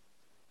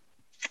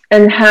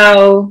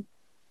how,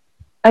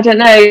 I don't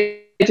know,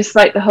 just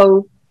like the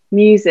whole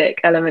music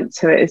element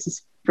to it is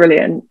just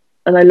brilliant.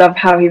 And I love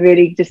how he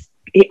really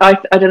I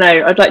don't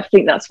know, I'd like to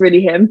think that's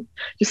really him.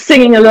 Just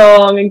singing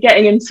along and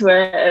getting into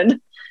it and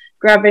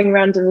grabbing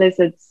random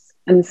lizards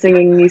and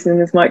singing using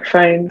his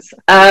microphones.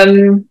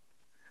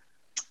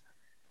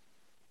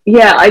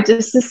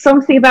 There's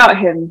something about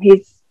him.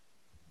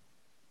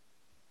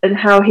 And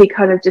how he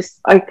kind of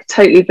I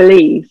totally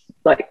believe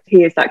like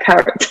he is that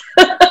character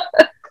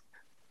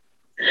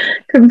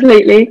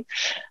completely.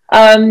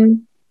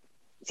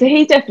 So So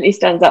he definitely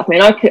stands out for me.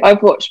 And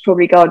I've watched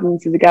probably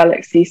Guardians of the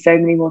Galaxy so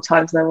many more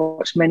times than I've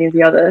watched many of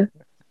the other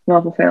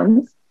Marvel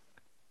films.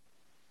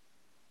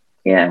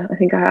 Yeah, I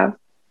think I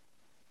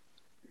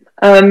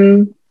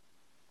have.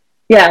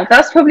 Yeah,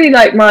 that's probably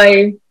like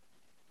my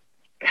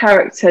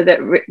character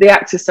the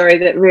actor, sorry,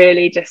 that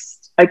really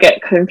just I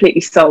get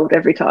completely sold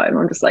every time.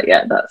 I'm just like,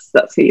 yeah,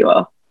 that's who you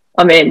are.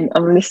 I'm in,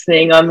 I'm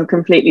listening, I'm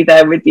completely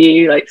there with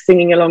you, like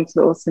singing along to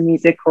the awesome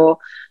music or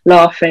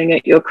laughing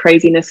at your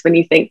craziness when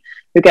you think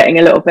you're getting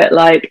a little bit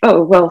like,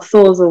 oh well,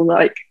 Thor's all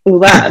like all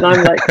that, and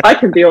I'm like, I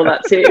can be all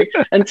that too.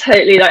 And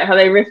totally like how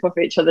they riff off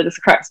each other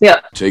just cracks me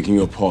up. Taking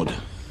your pod.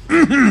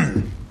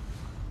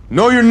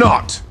 No, you're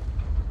not.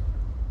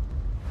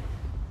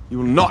 You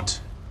will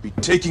not be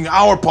taking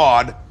our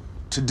pod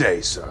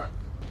today, sir. Are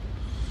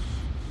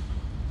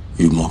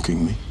you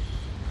mocking me?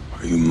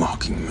 Are you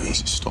mocking me?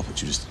 Stop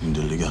it, you just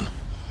did it again.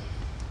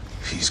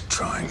 He's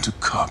trying to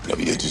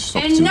copy. Yeah, just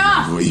stop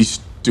Enough! doing it. He's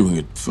doing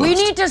it first. We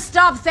need to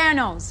stop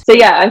Thanos. So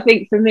yeah, I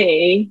think for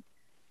me,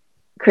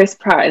 Chris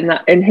Pratt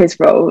in his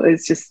role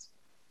is just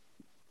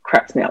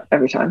cracks me up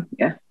every time.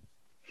 Yeah.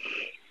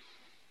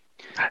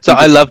 So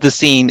I love the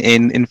scene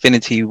in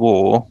Infinity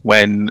War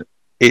when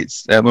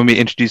it's when we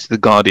introduce the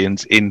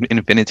Guardians in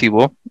Infinity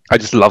War. I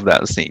just love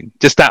that scene.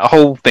 Just that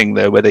whole thing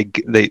there where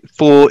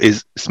Thor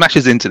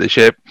smashes into the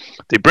ship,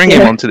 they bring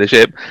him onto the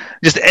ship.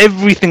 Just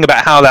everything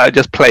about how that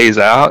just plays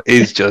out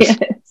is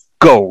just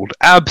gold,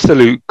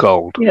 absolute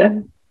gold. Yeah,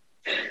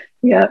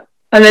 yeah.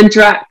 And then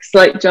Drax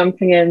like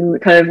jumping in,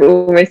 kind of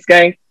almost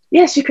going,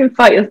 "Yes, you can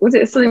fight." Was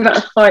it something about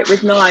a fight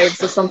with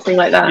knives or something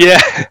like that? Yeah.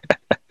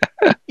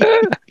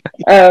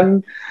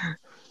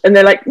 And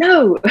they're like,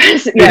 no.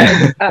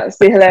 Yeah, it's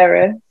absolutely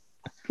hilarious.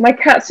 My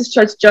cat's just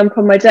tried to jump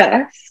on my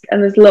desk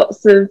and there's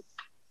lots of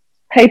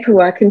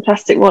paperwork in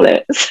plastic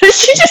wallets. So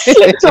she just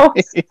slipped off.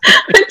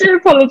 I do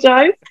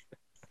apologise.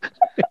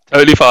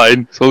 Totally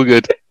fine. It's all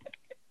good.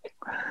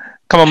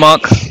 Come on,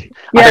 Mark.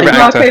 Yeah,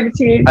 Mark, over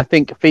to you. I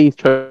think Fee's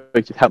choice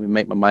just helped me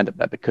make my mind up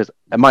there because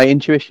my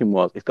intuition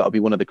was it's got to be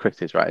one of the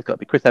Chris's, right? It's got to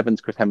be Chris Evans,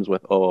 Chris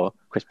Hemsworth, or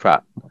Chris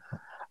Pratt.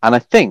 And I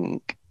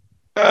think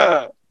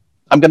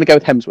I'm going to go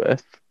with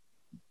Hemsworth.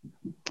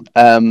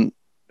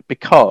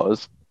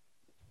 Because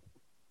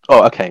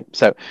so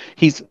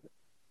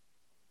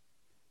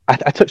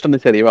I touched on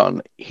this earlier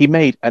on. He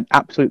made an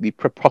absolutely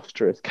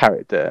preposterous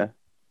character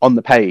on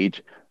the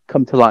page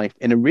come to life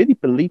in a really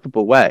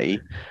believable way,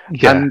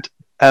 and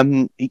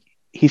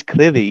he's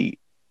clearly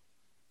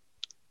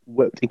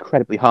worked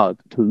incredibly hard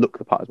to look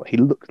the part as well. He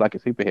looks like a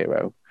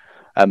superhero.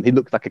 He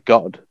looks like a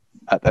god.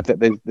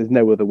 There's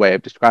no other way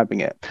of describing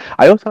it.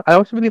 I also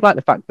really like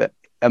the fact that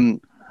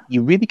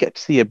you really get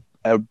to see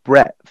a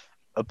breadth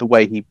of the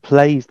way he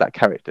plays that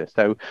character.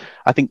 So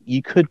I think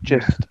you could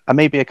just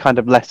maybe a kind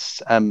of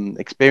less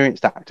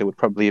experienced actor would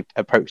probably have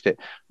approached it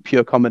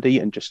pure comedy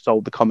and just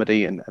sold the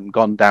comedy and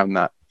gone down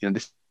that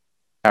this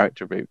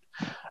character route,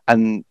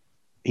 and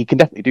he can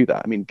definitely do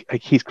that. I mean,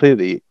 he's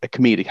clearly a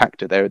comedic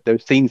actor. There are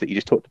those scenes that you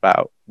just talked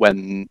about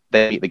when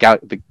they meet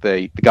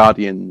the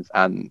Guardians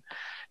and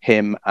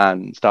him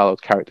and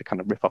Star-Lord's character kind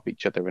of riff off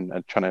each other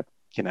and trying to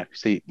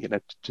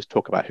just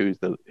talk about who's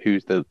the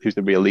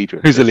real leader.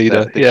 Who's the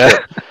leader?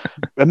 Ship.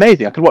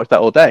 Amazing. I could watch that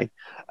all day.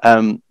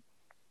 And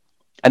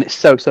it's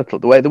so subtle.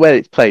 The way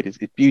it's played is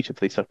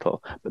beautifully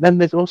subtle. But then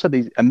there's also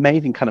these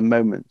amazing kind of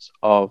moments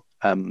of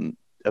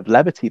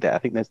levity there. I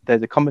think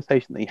there's a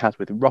conversation that he has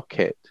with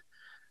Rocket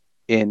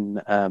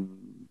in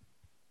Endgame,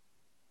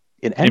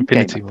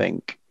 I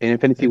think. In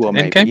Infinity War,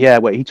 maybe. Endgame? Yeah,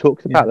 where he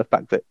talks about the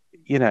fact that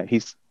he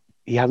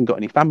hasn't got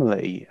any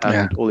family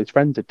and all his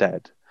friends are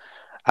dead.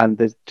 And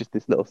there's just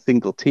this little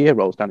single tear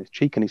rolls down his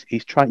cheek, and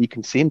he's trying. You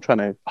can see him trying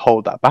to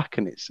hold that back,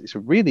 and it's a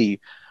really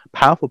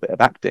powerful bit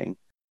of acting.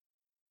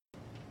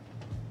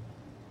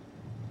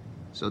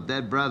 So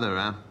dead brother,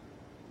 huh?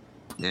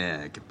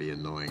 Yeah, it could be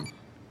annoying.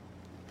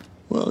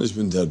 Well, he's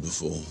been dead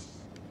before.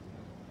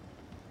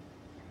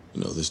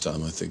 This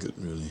time I think it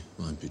really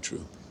might be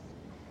true.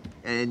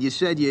 And you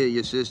said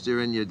your sister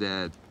and your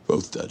dad?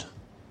 Both dead.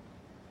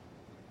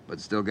 But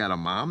still got a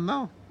mom,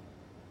 though?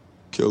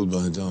 Killed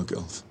by a dark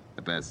elf.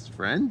 A best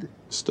friend?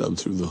 Stabbed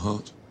through the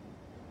heart.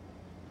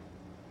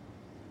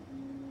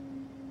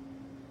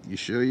 You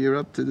sure you're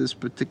up to this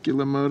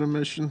particular murder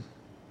mission?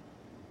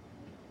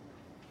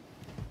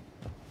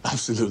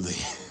 Absolutely.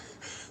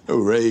 No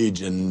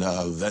rage and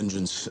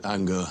vengeance,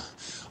 anger,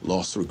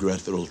 loss,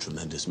 regret, they're all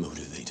tremendous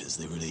motivators.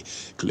 They really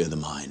clear the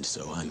mind,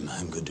 so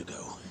I'm good to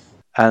go.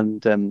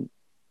 And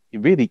it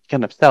really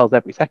kind of sells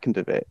every second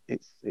of it.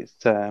 It's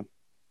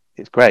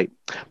great.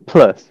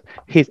 Plus,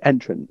 his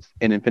entrance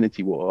in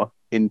Infinity War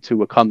into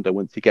Wakanda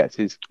once he gets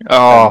his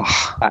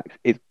act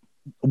is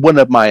one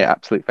of my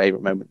absolute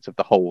favorite moments of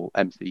the whole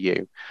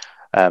MCU.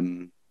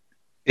 It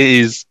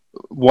is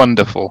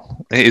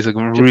wonderful. It is a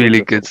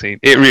really good scene.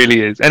 It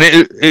really is, and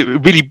it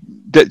really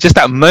just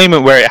that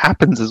moment where it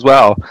happens as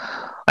well.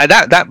 Like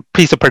that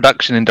piece of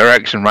production and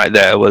direction right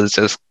there was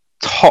just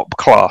top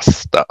class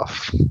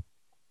stuff.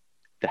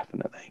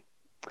 Definitely.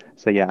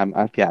 So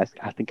I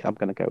think I'm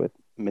going to go with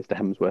Mr.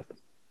 Hemsworth.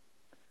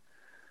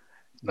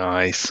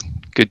 Nice.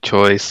 Good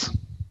choice.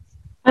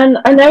 And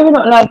I know we're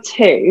not allowed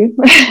two.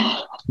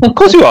 Of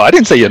course you are. I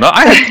didn't say you're not.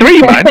 I had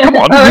three, man. Come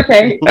on. Oh,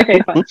 okay,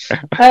 fine.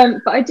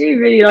 But I do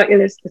really like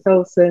Elizabeth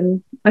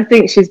Olsen. I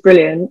think she's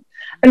brilliant,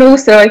 and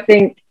also I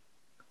think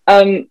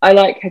I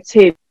like her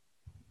too.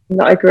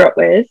 That I grew up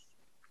with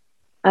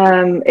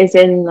is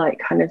in like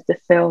kind of the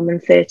film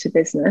and theatre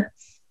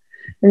business,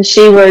 and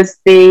she was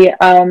the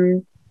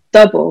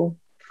double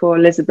for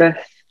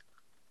Elizabeth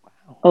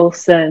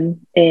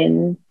Olsen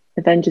in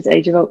Avengers: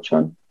 Age of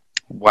Ultron.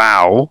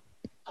 Wow.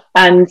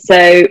 And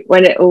so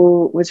when it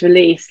all was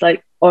released,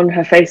 like on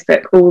her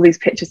Facebook, all these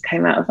pictures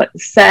came out of like the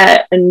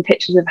set and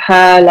pictures of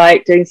her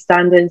like doing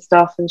stand-in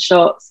stuff and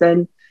shots,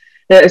 and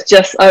it was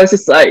just, I was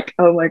just like,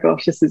 oh my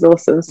gosh, this is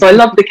awesome. So I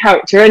loved the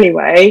character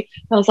anyway.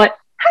 I was like,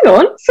 hang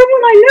on,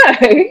 someone I know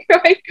who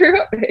I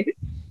grew up with,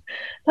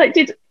 like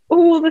did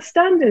all the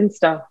stand-in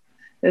stuff.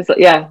 It's like,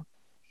 yeah,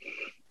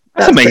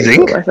 that's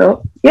amazing. Cool, I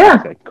thought, yeah,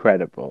 that's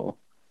incredible.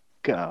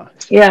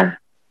 Gosh, yeah.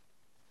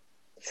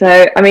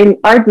 So, I mean,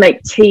 I'd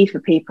make tea for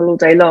people all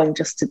day long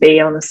just to be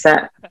on a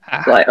set,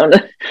 like on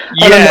a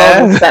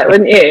Marvel set,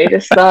 wouldn't you?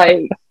 Just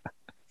like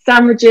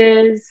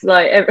sandwiches,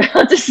 like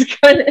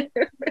just kind of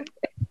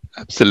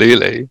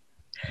absolutely.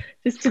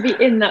 Just to be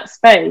in that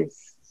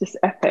space, just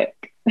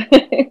epic.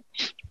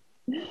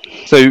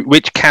 So,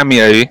 which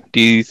cameo do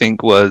you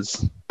think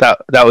was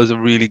that? That was a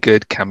really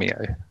good cameo,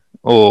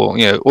 or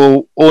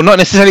or not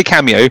necessarily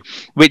cameo.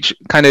 Which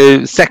kind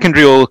of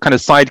secondary or kind of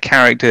side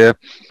character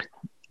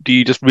do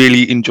you just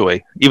really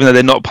enjoy, even though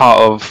they're not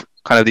part of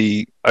kind of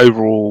the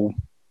overall,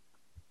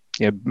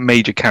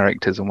 major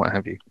characters and what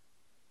have you?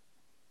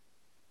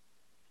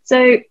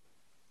 So,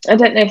 I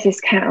don't know if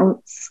this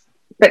counts,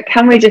 but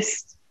can we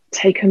just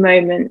take a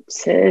moment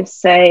to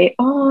say,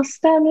 "Oh,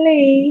 Stan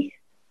Lee"?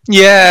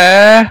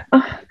 Yeah.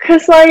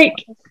 Because I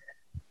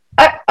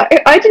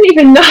didn't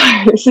even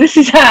know. So this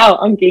is how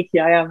ungeeky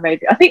I am.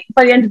 Maybe I think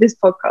by the end of this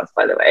podcast,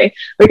 by the way,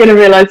 we're going to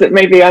realise that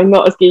maybe I'm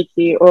not as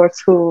geeky or at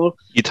all.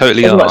 You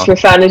totally as are. much of a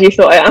fan as you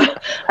thought I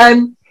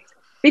am.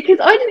 Because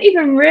I didn't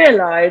even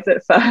realise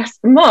at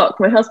first. Mark,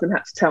 my husband,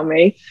 had to tell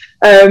me.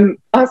 I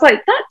was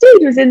like, that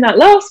dude was in that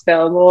last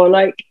film, or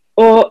and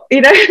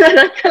then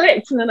I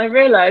clicked, and then I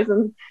realised,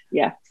 and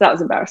yeah, so that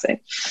was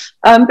embarrassing.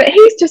 But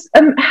he's just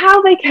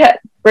how they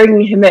kept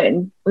bringing him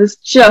in was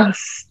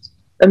just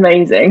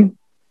amazing.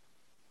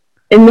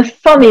 In the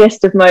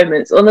funniest of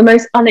moments, or the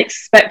most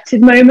unexpected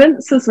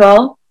moments as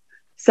well.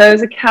 So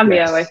as a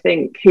cameo, yes. I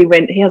think he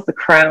has the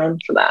crown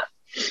for that.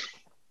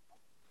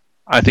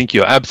 I think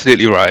you're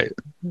absolutely right.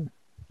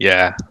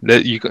 Yeah,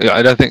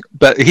 I don't think,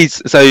 but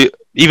he's so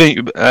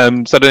even. So I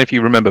don't know if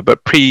you remember,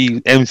 but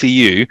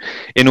pre-MCU,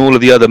 in all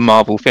of the other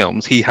Marvel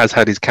films, he has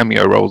had his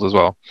cameo roles as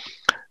well.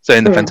 So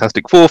in the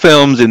Fantastic Four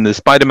films, in the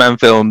Spider-Man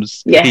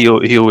films, he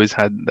always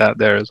had that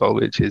there as well,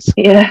 which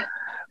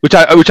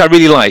I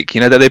really like.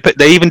 That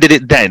they even did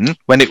it then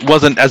when it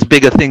wasn't as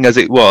big a thing as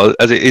it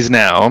is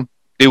now.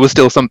 It was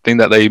still something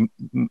that they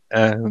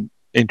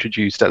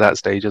introduced at that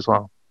stage as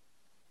well.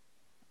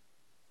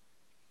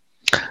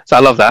 So I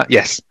love that.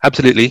 Yes,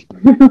 absolutely.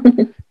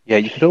 Yeah,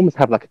 you could almost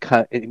have like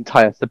an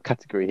entire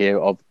subcategory here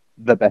of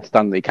the best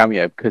Stan Lee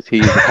cameo, because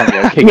he's the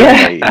cameo king.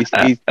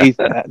 He's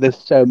there's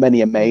so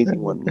many amazing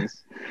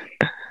ones.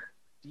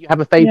 Do you have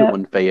a favourite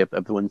one, Faye, of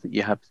the ones that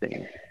you have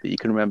seen that you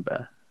can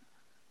remember?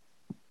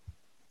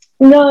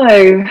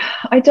 No,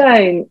 I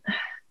don't,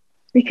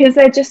 because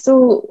they're just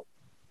all.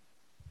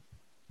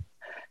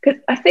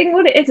 Because I think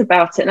what it is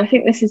about it, and I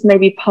think this is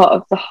maybe part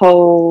of the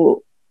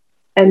whole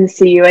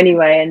MCU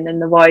anyway, and then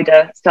the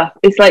wider stuff,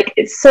 is like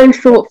it's so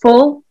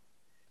thoughtful.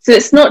 So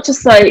it's not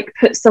just like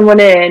put someone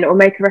in or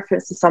make a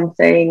reference to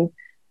something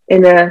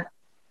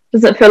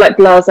doesn't feel like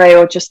blasé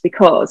or just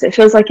because. It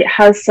feels like it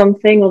has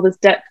something, or there's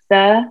depth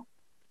there.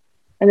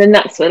 And then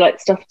that's what like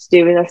stuff to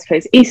do with, I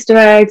suppose, Easter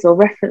eggs or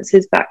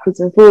references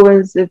backwards and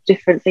forwards of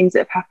different things that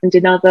have happened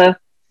in other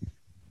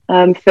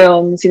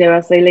films,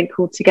 as they link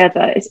all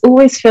together. It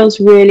always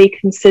feels really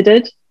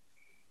considered.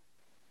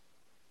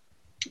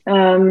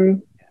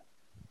 Always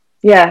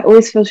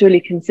feels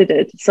really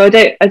considered. So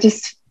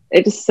it's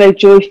just so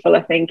joyful,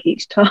 I think,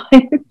 each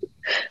time.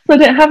 So I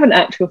don't have an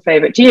actual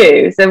favourite. Do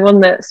you? Is there one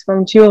that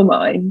sprung to your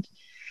mind?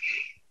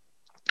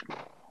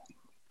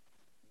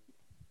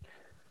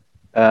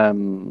 I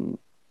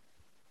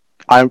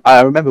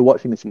remember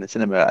watching this in the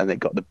cinema, and it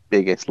got the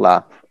biggest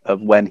laugh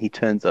of when he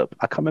turns up.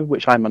 I can't remember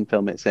which Iron Man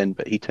film it's in,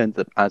 but he turns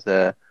up as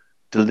a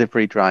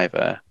delivery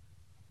driver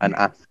and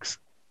asks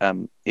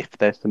if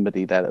there's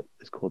somebody there that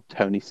is called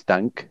Tony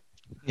Stank.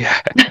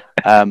 Yeah.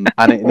 And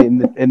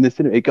in the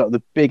cinema, it got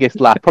the biggest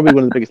laugh, probably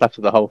one of the biggest laughs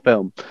of the whole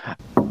film.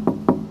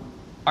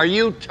 Are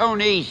you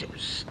Tony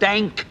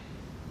Stank?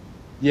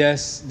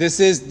 Yes, this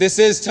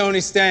is Tony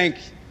Stank.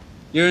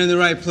 You're in the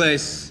right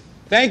place.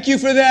 Thank you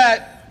for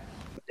that.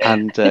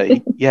 And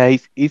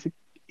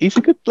he's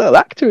a good little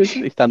actor,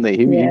 isn't he, Stan Lee?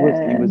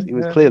 He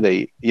was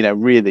clearly,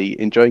 really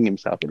enjoying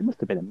himself. It must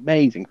have been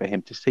amazing for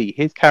him to see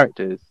his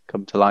characters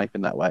come to life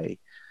in that way.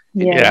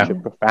 Yeah. such a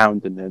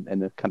profound and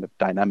in a kind of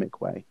dynamic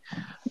way.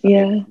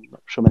 Yeah. I'm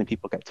not sure many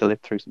people get to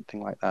live through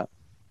something like that.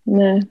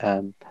 No.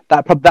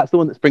 That's the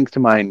one that springs to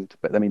mind.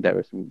 But I mean, there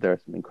are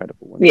some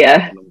incredible ones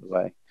along the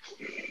way.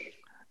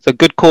 So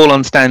good call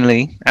on Stan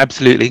Lee,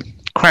 absolutely.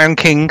 Crown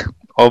King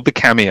of the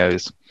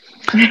cameos.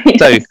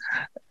 So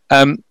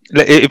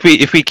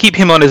if we keep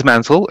him on his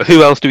mantle,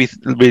 who else do we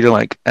really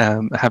like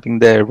having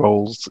their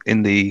roles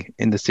in the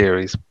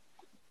series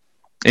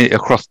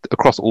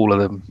across all of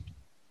them?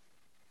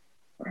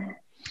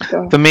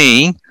 For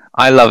me,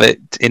 I love it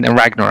in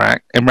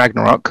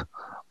Ragnarok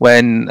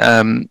when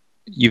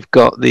you've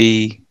got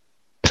the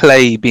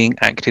play being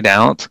acted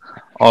out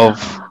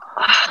of,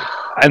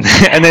 and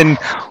then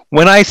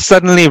when I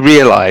suddenly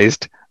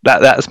realised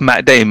that that's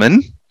Matt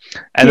Damon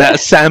and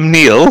that's Sam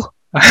Neill,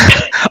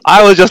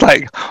 I was just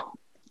like,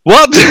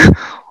 what?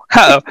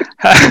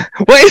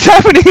 What is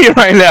happening here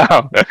right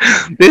now?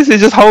 This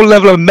is just whole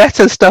level of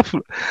meta stuff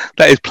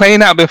that is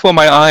playing out before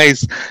my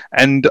eyes,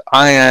 and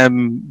I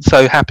am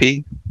so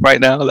happy right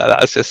now that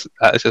that's just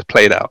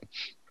played out.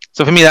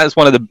 So for me, that's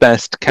one of the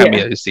best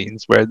cameo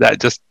scenes where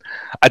that just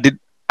I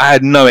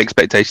had no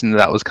expectation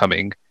that was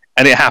coming,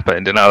 and it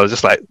happened, and I was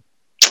just like,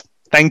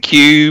 thank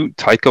you,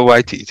 Taika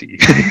Waititi.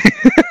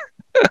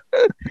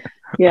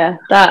 Yeah,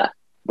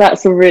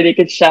 that's a really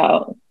good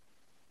shout.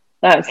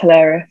 That's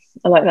hilarious.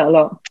 I like that a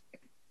lot.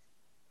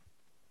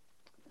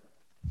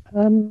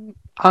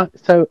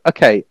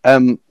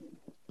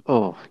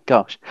 Oh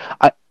gosh,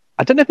 I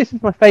don't know if this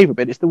is my favourite,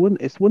 but it's the one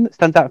that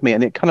stands out for me,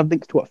 and it kind of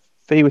links to what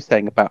Fee was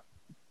saying about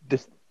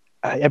this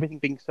everything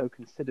being so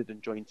considered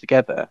and joined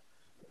together.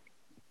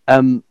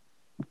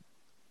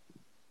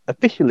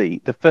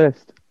 Officially, the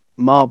first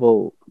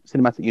Marvel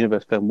Cinematic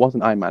Universe film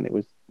wasn't Iron Man; it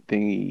was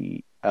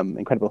the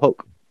Incredible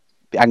Hulk,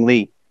 the Ang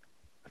Lee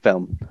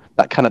film.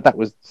 That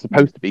was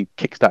supposed to be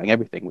kickstarting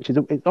everything, which is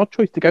it's an odd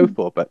choice to go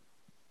for, but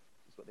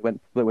they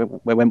went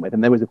with,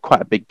 and there was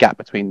quite a big gap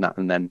between that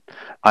and then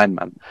Iron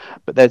Man.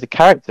 But there's a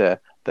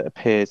character that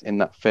appears in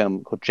that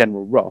film called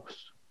General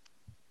Ross,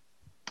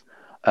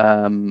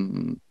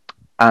 and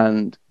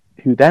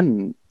who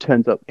then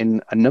turns up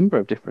in a number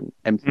of different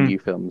MCU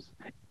films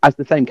as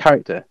the same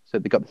character. So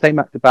they got the same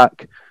actor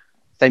back,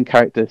 same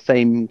character,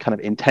 same kind of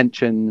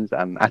intentions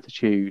and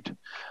attitude.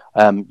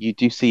 You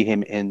do see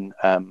him in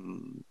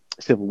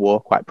Civil War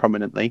quite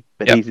prominently,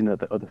 but he's in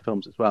other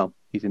films as well.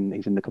 He's in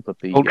a couple of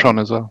the Ultron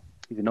as well.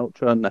 He's in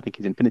Ultron. I think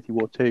he's in Infinity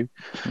War too.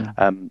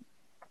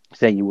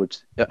 Saying you would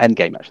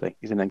Endgame actually.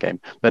 He's in Endgame.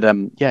 But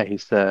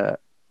he's. I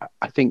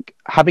think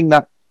having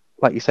that,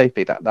 like you say,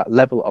 Fee, that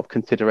level of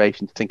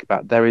consideration to think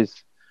about. There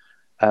is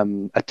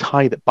a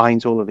tie that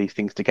binds all of these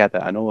things together,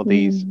 and all of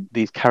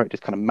these characters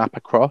kind of map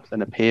across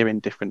and appear in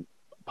different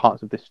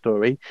parts of this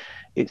story.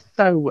 It's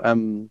so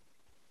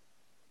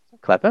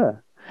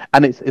clever,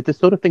 and it's the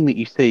sort of thing that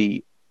you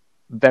see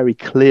very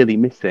clearly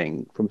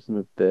missing from some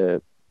of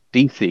the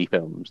DC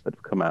films that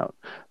have come out.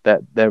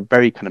 That they're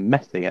very kind of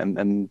messy,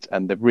 and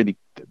they've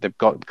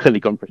clearly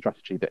gone for a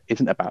strategy that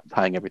isn't about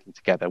tying everything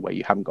together, where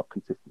you haven't got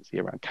consistency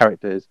around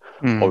characters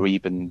or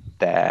even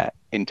their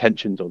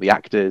intentions or the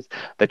actors.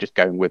 They're just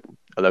going with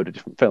a load of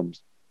different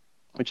films,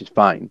 which is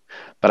fine.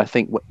 But I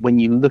think when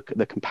you look at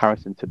the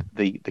comparison to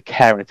the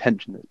care and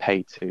attention that's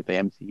paid to the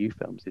MCU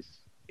films,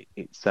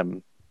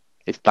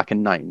 it's like a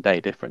night and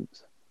day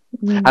difference.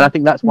 And I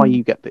think that's why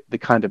you get the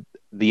kind of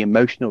the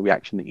emotional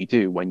reaction that you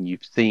do when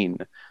you've seen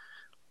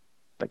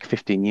like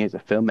 15 years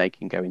of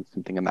filmmaking go into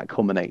something, and that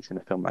culminates in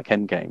a film like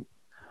Endgame,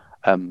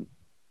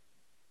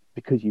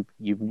 because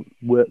you've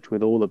worked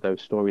with all of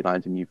those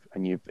storylines, and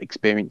you've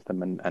experienced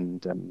them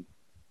and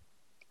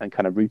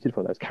kind of rooted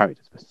for those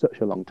characters for such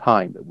a long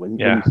time that when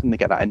you suddenly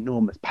get that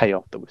enormous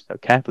payoff that was so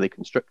carefully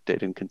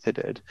constructed and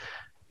considered,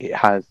 it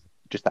has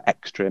just that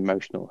extra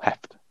emotional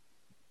heft.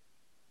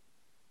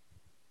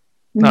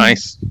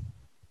 Nice.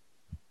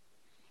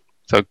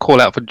 So call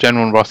out for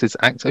General Ross's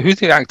actor. Who's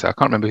the actor? I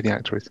can't remember who the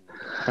actor is.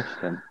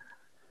 Question.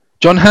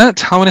 John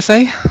Hurt, I want to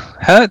say.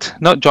 Hurt?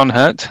 Not John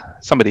Hurt.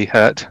 Somebody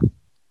Hurt.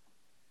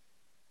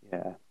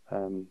 Yeah.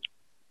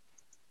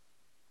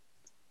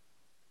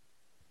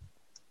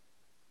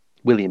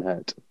 William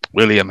Hurt.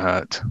 William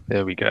Hurt.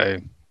 There we go.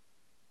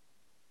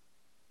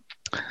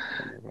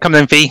 Come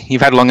then, Fee.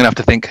 You've had long enough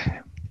to think.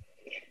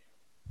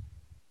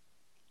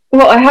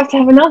 Well, I have to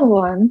have another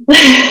one.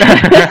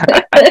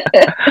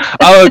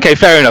 Oh, okay,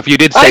 fair enough. You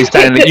did say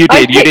Stanley. You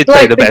did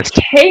say the best.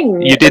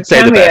 You did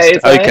say the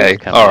best. Okay,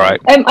 all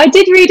right. I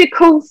did read a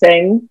cool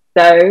thing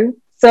though.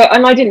 So,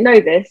 and I didn't know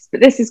this,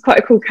 but this is quite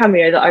a cool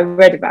cameo that I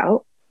read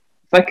about.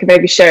 If I could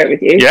maybe share it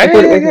with you. I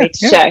brought it with me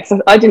to share,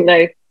 because I didn't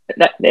know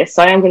this.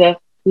 So I am going to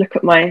look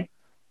at my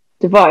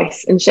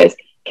device and shows.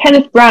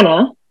 Kenneth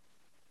Branagh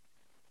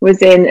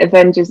was in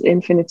Avengers: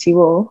 Infinity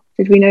War.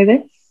 Did we know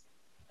this?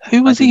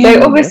 Who was he?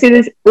 So obviously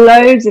there's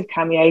loads of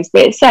cameos,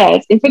 but it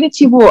says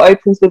Infinity War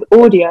opens with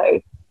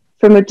audio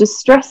from a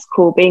distress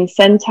call being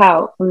sent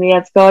out from the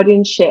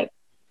Asgardian ship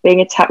being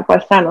attacked by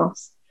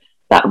Thanos.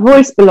 That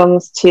voice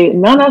belongs to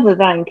none other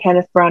than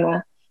Kenneth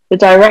Branagh, the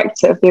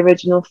director of the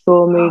original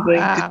Thor movie.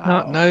 I did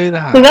not know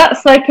that. So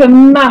that's like a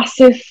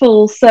massive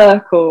full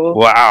circle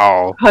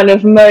Wow. kind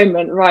of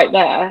moment right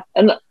there.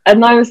 And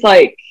I was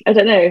like, I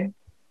don't know,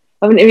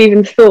 I wouldn't have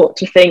even thought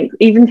to think,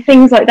 even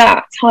things like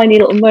that, tiny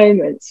little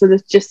moments where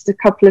there's just a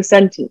couple of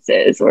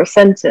sentences or a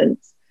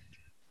sentence,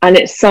 and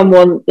it's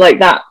someone like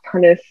that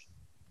kind of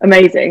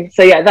amazing.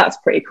 So yeah, that's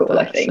pretty cool,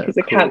 I think,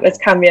 as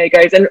cameo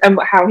goes, and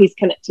how he's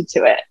connected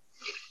to it.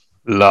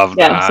 Love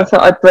that. Yeah, so I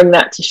thought I'd bring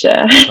that to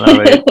share.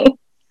 Love it.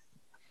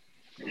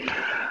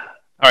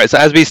 All right, so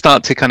as we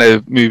start to kind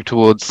of move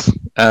towards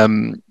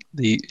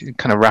the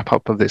kind of wrap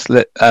up of this,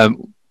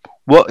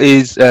 what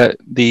is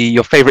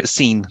your favorite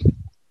scene?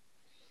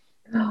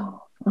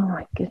 Oh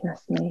my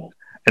goodness me!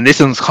 And this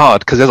one's hard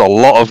because there's a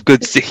lot of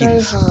good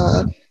scenes. So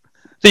hard.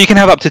 So you can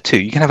have up to 2.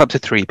 You can have up to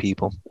 3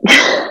 people.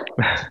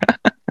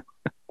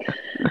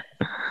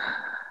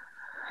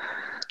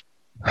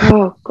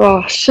 Oh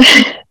gosh.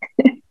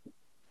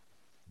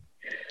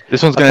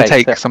 This one's going to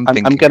take some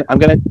thinking. I'm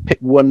going to pick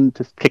one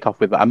to kick off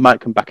with, but I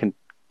might come back and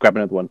grab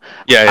another one.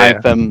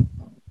 Yeah. And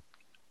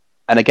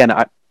again,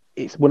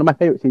 it's one of my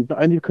favourite scenes,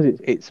 not only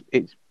because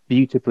it's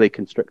beautifully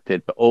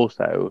constructed, but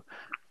also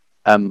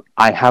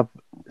I have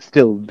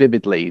still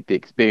vividly the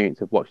experience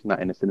of watching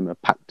that in a cinema,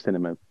 packed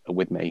cinema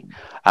with me,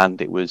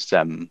 and it was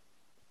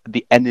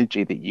the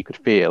energy that you could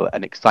feel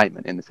and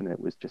excitement in the cinema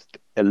was just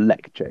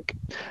electric.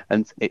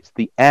 And it's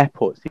the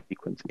airport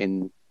sequence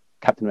in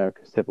Captain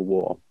America: Civil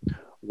War,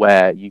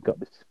 where you got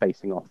this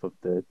facing off of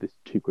these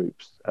 2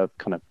 groups of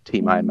kind of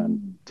Team Iron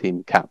Man,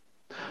 Team Cap.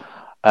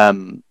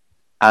 And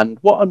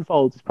what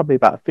unfolds is probably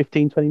about a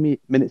 15-20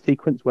 minute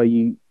sequence where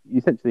you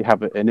essentially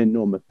have an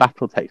enormous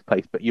battle takes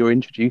place, but you're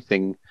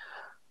introducing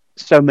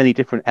so many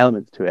different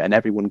elements to it, and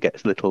everyone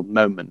gets a little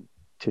moment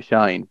to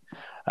shine.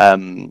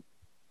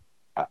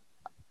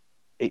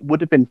 It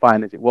would have been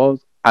fine as it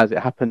was. As it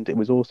happened, it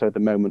was also the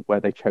moment where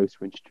they chose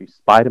to introduce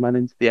Spider-Man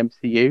into the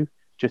MCU.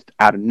 Just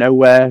out of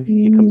nowhere,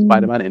 here comes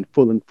Spider-Man in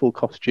full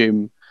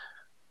costume,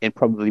 in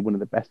probably one of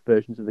the best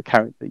versions of the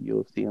character that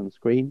you'll see on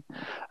screen,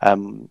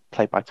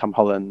 played by Tom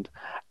Holland.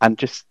 And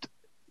just,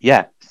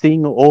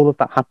 seeing all of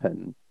that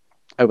happen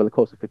over the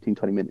course of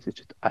 15-20 minutes is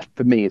just,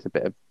 for me, is a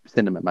bit of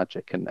cinema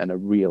magic and a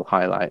real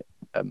highlight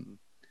in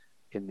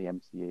the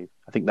MCU.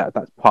 I think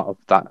that's part of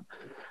that,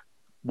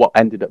 what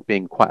ended up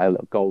being quite a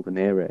little golden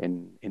era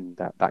in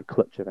that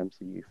clutch of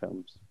MCU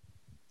films.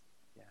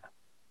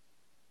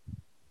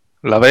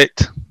 Love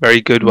it. Very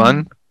good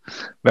one.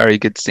 Very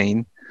good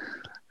scene.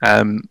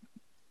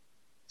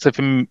 So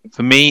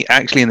for me,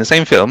 actually, in the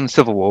same film,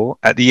 Civil War,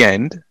 at the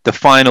end, the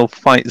final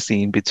fight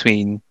scene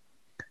between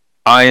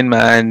Iron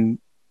Man,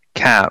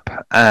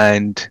 Cap,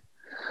 and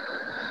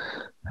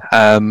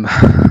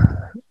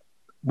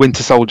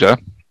Winter Soldier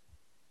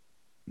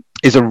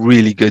is a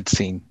really good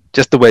scene.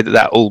 Just the way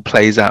that all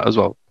plays out as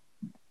well.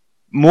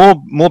 More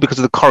because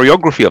of the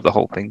choreography of the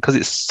whole thing, because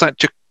it's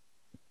such a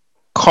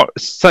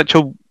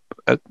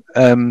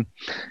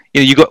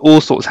you got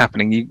all sorts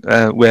happening.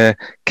 Where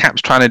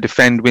Cap's trying to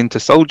defend Winter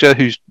Soldier,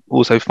 who's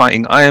also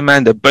fighting Iron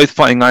Man. They're both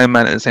fighting Iron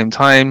Man at the same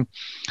time,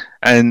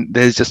 and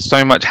there's just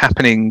so much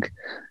happening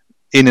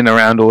in and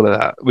around all of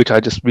that, which I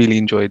just really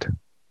enjoyed.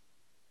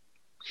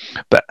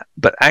 But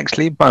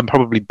actually, my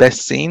probably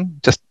best scene,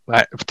 just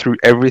through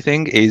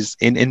everything, is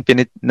in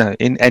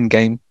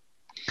Endgame.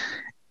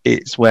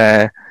 It's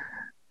where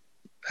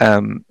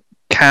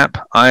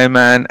Cap, Iron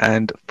Man,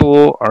 and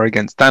Thor are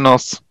against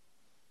Thanos.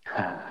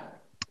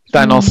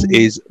 Thanos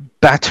is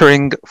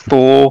battering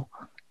Thor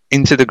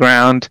into the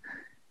ground.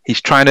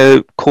 He's trying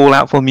to call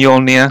out for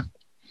Mjolnir,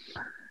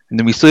 and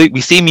then we see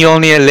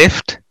Mjolnir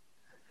lift,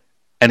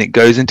 and it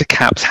goes into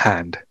Cap's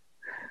hand.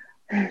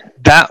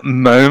 That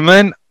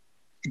moment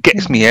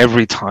gets me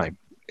every time.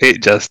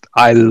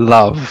 I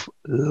love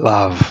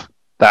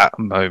that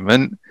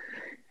moment.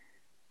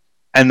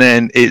 And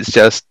then you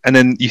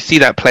see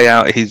that play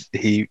out.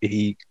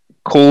 He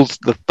calls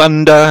the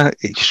thunder.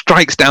 He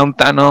strikes down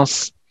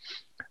Thanos,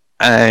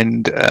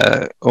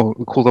 or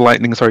call the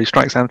lightning. Sorry,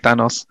 strikes down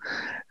Thanos.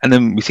 And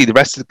then we see the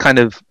rest of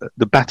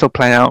the battle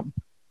play out.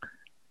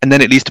 And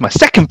then it leads to my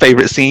second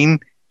favorite scene,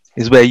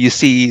 is where you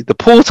see the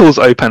portals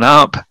open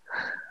up,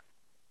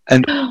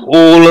 and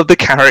all of the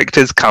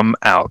characters come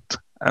out.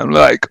 I'm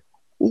like,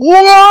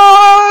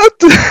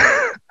 what?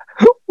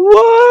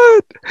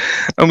 What?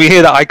 And we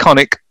hear the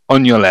iconic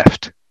 "On Your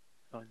Left"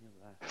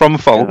 from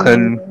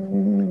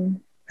Falcon,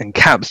 and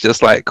Cap's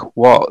just like,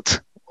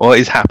 what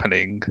is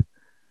happening?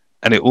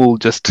 And it all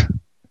just,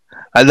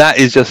 and that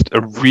is just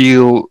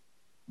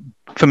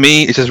for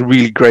me, it's just a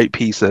really great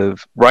piece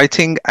of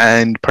writing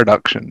and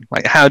production.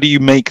 Like, how do you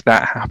make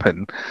that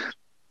happen?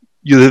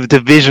 You have the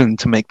vision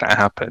to make that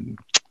happen.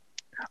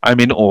 I'm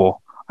in awe.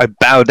 I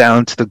bow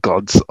down to the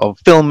gods of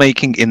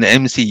filmmaking in the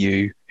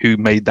MCU who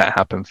made that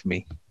happen for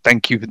me.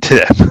 Thank you to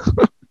them.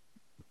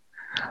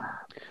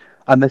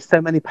 And there's so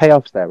many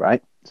payoffs there,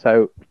 right?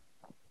 So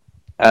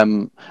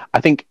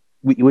I think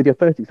with your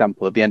first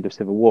example of the end of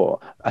Civil War,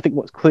 I think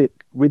what's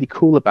really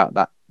cool about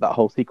that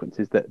whole sequence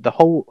is that the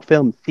whole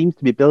film seems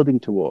to be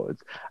building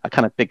towards a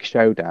kind of big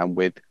showdown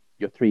with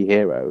your three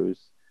heroes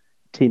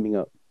teaming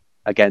up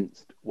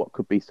against what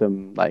could be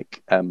some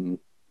like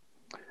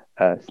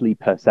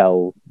sleeper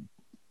cell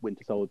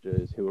Winter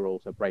Soldiers who are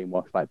also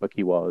brainwashed like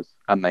Bucky was,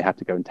 and they had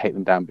to go and take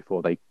them down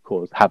before they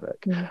caused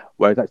havoc.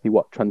 Whereas actually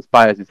what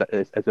transpires is that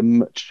there's a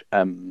much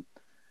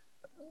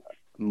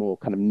more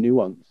kind of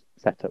nuanced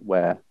setup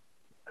where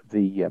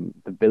the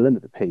villain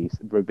of the piece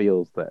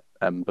reveals that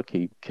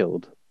Bucky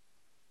killed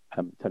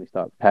Tony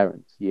Stark's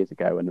parents years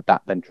ago, and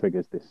that then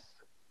triggers this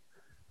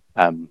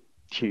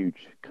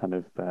huge kind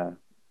of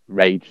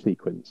rage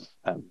sequence.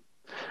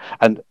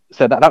 And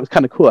so that was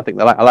kind of cool. I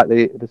think I like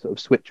the sort of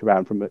switch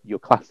around from your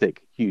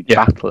classic huge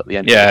battle at the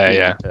end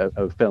of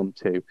a film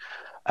to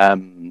a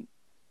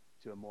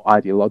more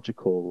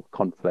ideological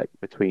conflict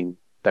between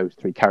those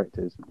three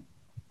characters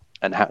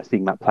and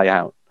seeing that play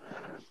out.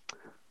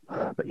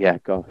 But yeah,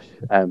 gosh,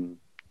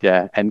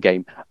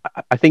 Endgame.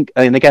 I think,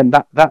 and again,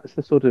 that's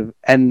the sort of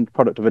end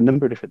product of a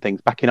number of different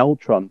things. Back in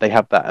Ultron, they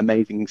have that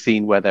amazing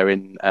scene where they're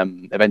in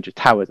Avengers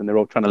Towers and they're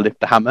all trying to lift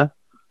the hammer.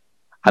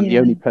 And the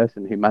only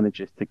person who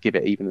manages to give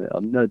it even a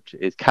little nudge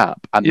is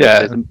Cap. And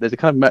there's a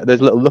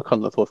little look on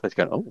the Thor's face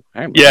going, "Oh,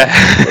 hang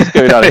on, what's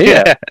going on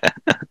here?"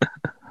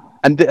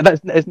 And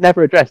it's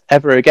never addressed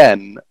ever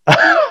again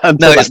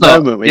until that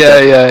moment.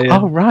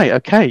 Oh, right,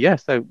 okay, yeah.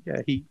 So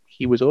yeah,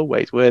 he was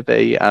always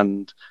worthy,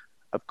 and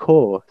of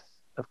course,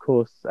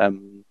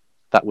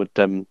 that would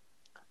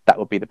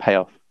be the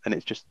payoff. And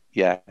it's just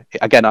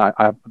again, I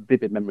have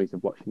vivid memories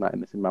of watching that in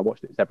the cinema. I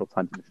watched it several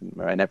times in the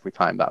cinema, and every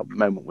time that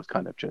moment was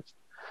kind of just.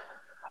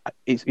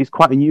 It's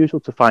quite unusual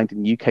to find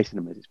in UK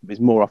cinemas.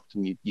 It's more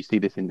often you see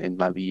this in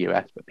like the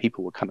US, but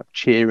people were kind of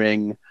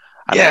cheering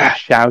and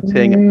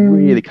shouting and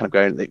really kind of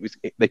going.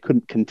 They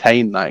couldn't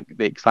contain like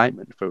the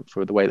excitement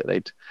for the way that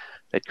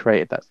they'd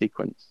created that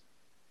sequence.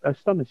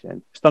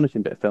 Astonishing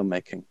bit of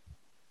filmmaking.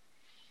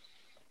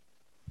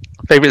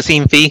 Favorite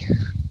scene, Fee?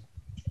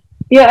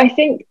 Yeah, I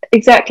think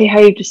exactly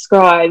how you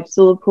described.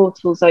 All the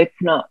portals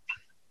open up,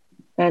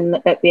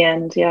 and at the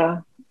end,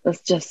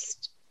 that's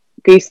just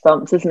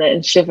goosebumps, isn't it?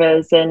 And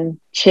shivers and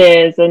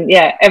cheers and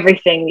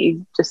everything that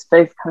you've just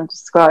both kind of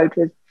described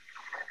with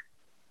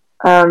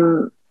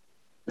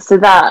so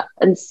that,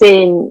 and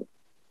seeing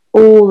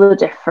all the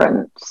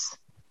different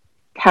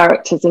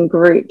characters and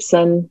groups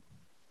and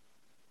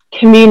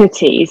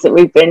communities that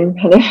we've been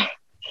kind of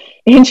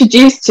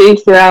introduced to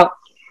throughout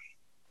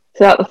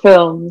the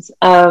films,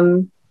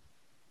 and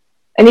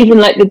even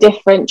like the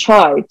different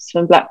tribes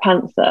from Black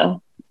Panther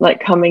like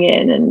coming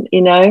in, and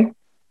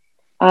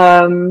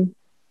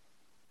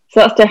so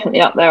that's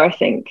definitely up there, I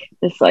think.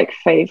 It's like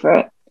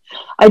favourite.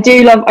 I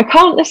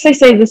can't necessarily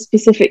say the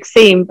specific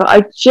scene, but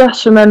I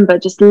just remember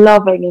just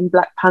loving in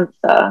Black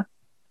Panther.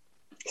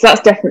 So that's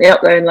definitely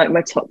up there in like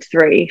my top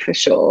 3 for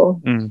sure.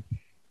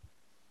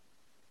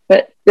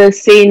 But the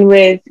scene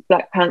with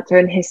Black Panther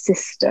and his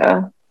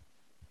sister,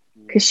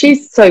 because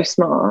she's so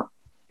smart.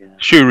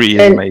 Shuri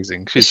is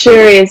amazing.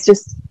 Shuri is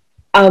just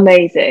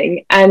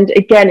amazing. And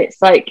again,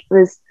 it's like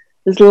there's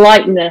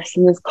lightness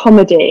and there's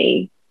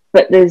comedy,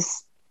 but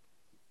there's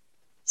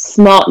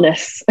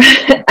smartness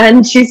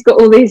and she's got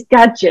all these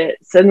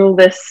gadgets and all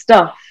this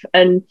stuff,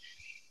 and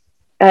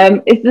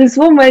if there's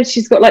one where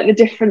she's got like the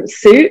different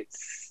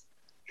suits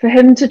for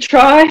him to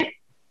try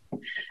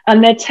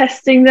and they're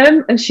testing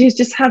them and she's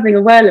just having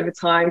a whale of a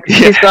time because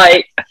she's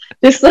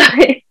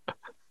like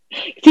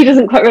he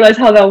doesn't quite realize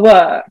how they'll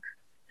work,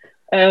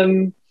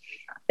 and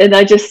I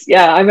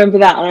remember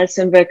that, and I just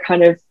remember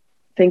kind of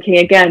thinking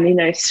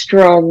again,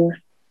 strong,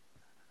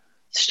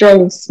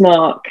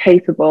 smart,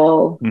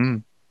 capable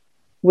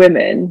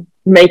women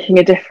making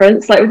a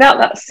difference. Like without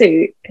that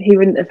suit, he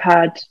wouldn't have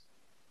had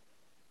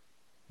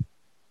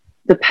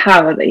the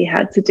power that he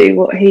had to do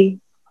what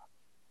he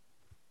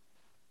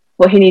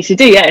needs to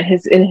do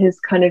in his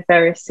kind of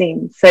various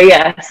scenes. So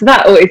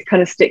that always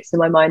kind of sticks in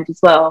my mind as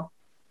well.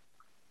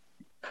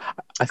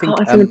 I think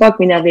it's going to bug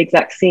me now the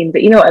exact scene,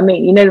 but you know what I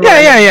mean. You know the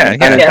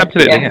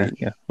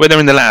absolutely. Where they're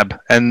in the lab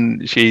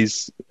and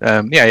she's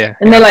and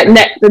they're like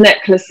the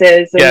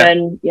necklaces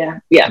and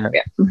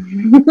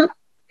then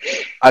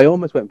I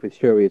almost went for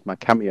Shuri as my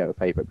cameo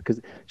favorite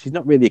because she's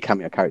not really a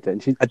cameo character, and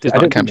I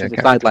don't think she's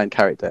a sideline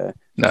character.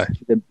 No,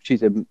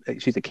 she's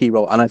a key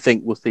role, and I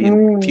think we'll see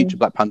in future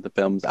Black Panther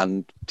films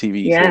and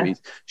TV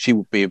series she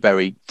will be a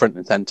very front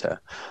and center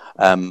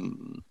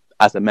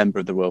as a member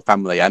of the royal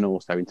family, and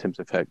also in terms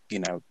of her,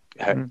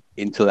 her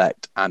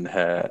intellect and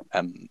her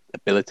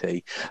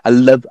ability. I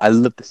love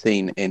the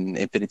scene in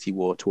Infinity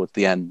War towards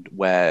the end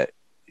where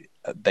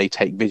they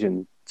take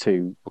Vision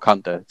to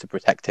Wakanda to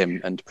protect him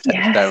and to protect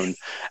the stone,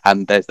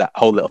 and there's that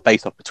whole little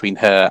face off between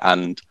her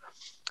and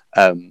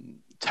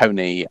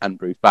Tony and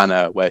Bruce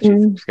Banner where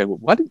she's going,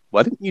 well,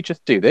 why didn't you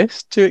just do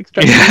this to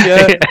extract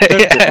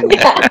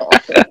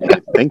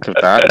think of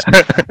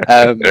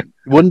that.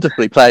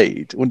 Wonderfully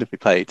played,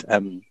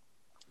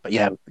 but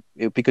it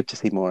would be good to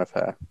see more of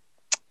her.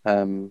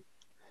 And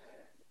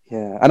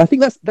I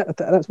think that's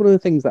one of the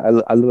things that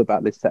I love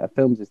about this set of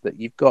films is that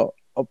you've got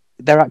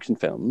they're action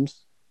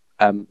films.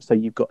 So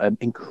you've got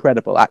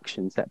incredible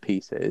action set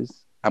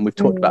pieces, and we've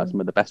talked about some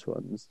of the best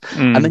ones.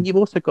 Mm. And then you've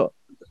also got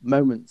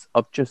moments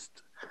of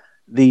just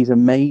these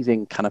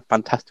amazing kind of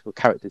fantastical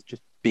characters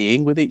just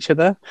being with each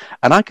other,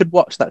 and I could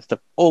watch that stuff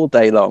all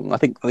day long. I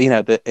think, you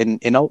know,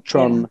 in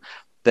Ultron,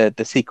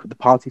 the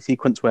party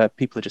sequence where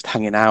people are just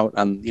hanging out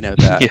and, you know,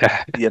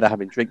 they're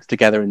having drinks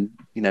together and,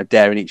 you know,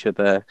 daring each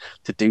other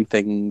to do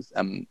things,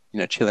 you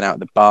know, chilling out at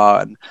the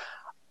bar. And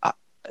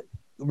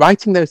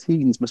writing those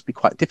scenes must be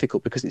quite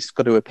difficult because it's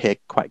got to appear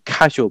quite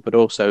casual, but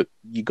also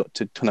you got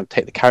to kind of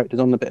take the characters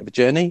on a bit of a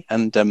journey.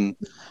 And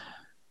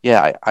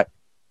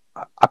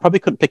I probably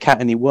couldn't pick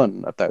out any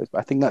one of those, but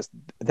I think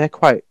they're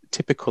quite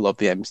typical of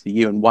the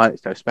MCU and why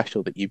it's so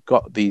special that you've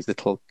got these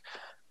little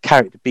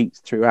character beats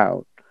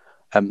throughout,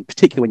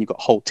 particularly when you've got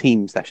whole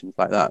team sessions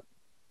like that,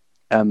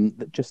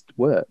 that just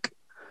work.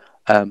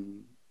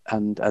 And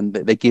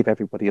they give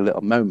everybody a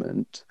little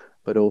moment,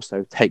 but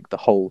also take the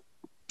whole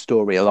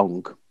story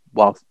along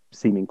whilst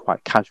seeming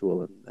quite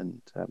casual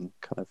and kind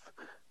of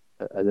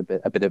as a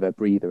bit of a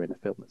breather in a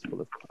film that's full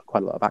of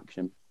quite a lot of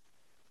action.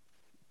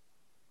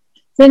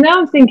 So now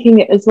I'm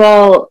thinking as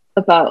well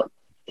about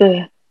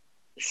the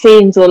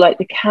scenes or like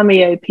the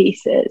cameo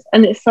pieces,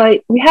 and it's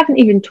like we haven't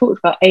even talked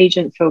about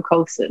Agent Phil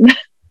Coulson,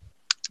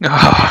 who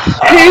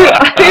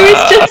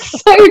is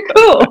just so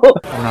cool.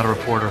 I'm not a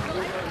reporter.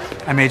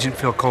 I'm Agent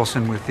Phil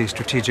Coulson with the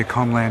Strategic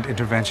Homeland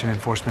Intervention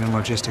Enforcement and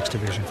Logistics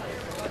Division.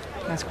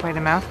 That's quite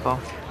a mouthful.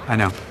 I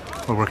know.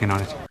 We're working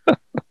on it.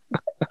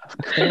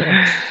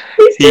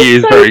 He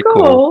is so very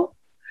cool.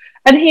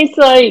 And he's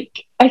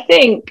like,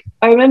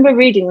 I remember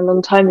reading a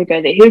long time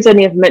ago that he was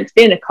only ever meant to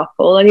be in a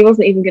couple and he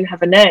wasn't even going to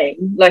have a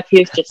name. Like, he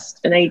was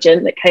just an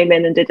agent that came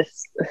in and did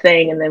a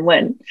thing and then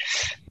went.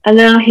 And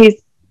now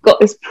he's got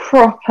this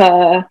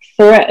proper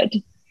thread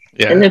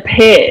and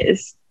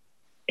appears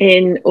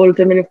in all of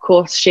them. And of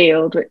course,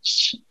 S.H.I.E.L.D.,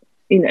 which,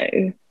 you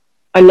know,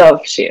 I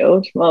love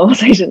S.H.I.E.L.D.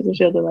 Marvel's Agents of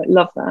S.H.I.E.L.D. I like,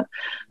 love that.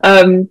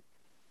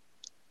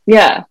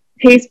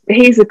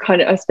 He's a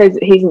kind of, I suppose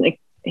he isn't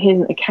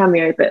a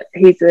cameo, but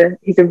he's a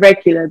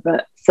regular,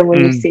 but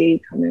someone you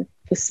see kind of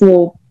for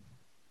small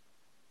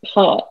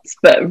parts,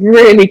 but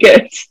really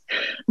good.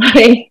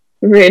 Like,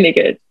 really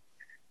good.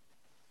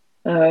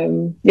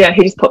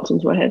 He just popped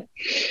into my head.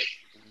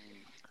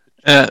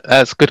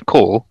 That's a good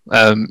call.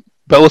 But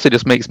also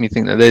just makes me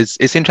think that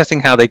it's interesting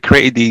how they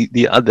created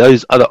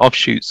those other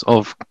offshoots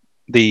of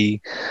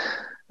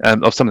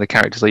of some of the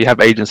characters. So you have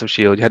Agents of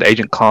S.H.I.E.L.D., you had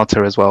Agent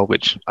Carter as well,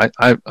 which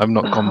I've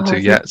not gone to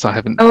yet, so I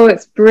haven't. Oh,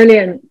 it's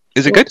brilliant.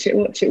 Is it good?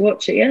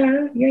 Watch it.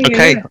 Yeah.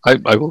 Okay,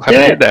 I will have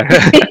to get there.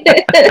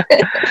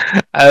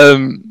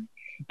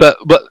 But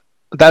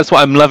that's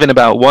what I'm loving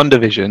about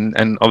WandaVision,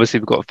 and obviously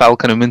we've got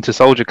Falcon and Winter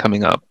Soldier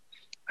coming up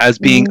as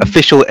being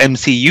official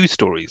MCU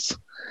stories.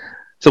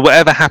 So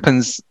whatever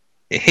happens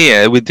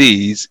here with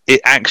these,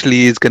 it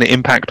actually is going to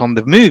impact on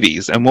the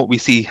movies and what we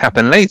see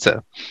happen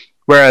later.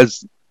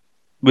 Whereas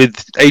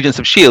with Agents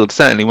of S.H.I.E.L.D.,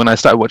 certainly when I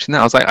started watching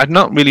that, I was like, I'm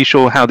not really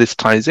sure how this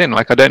ties in.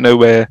 Like, I don't know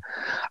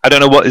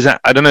what is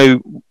that. I don't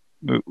know,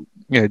 you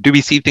know, do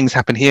we see things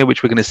happen here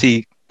which we're going to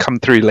see come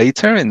through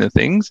later in the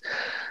things?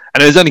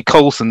 And it was only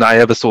Coulson that I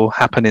ever saw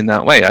happen in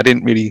that way. I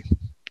didn't really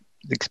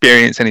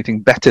experience anything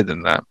better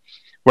than that.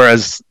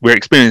 Whereas we're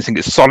experiencing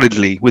it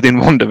solidly within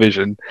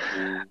WandaVision,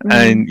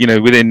 and, you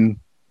know, within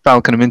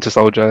Falcon and Winter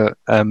Soldier,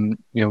 you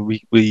know,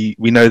 we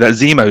know that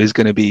Zemo is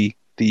going to be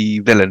the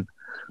villain,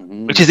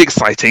 which is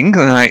exciting,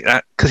 like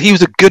that, because he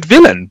was a good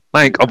villain.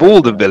 Like, of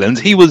all the villains,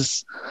 he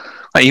wasn't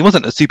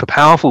a super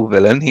powerful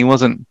villain. He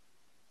wasn't,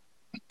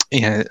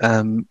 you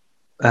know,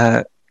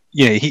 I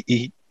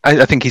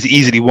think he's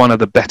easily one of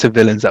the better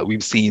villains that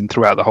we've seen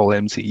throughout the whole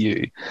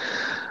MCU.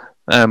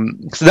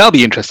 So that'll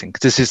be interesting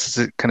because this is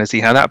to kind of see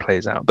how that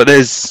plays out. But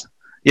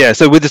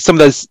so with some of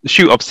those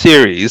shoot-up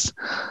series,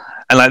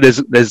 and like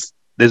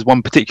there's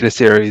one particular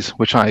series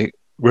which I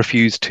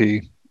refuse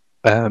to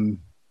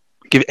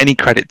give any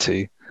credit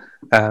to.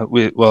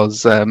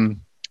 Was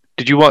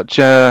did you watch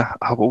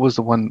what was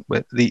the one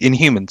with the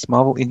Inhumans,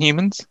 Marvel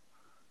Inhumans?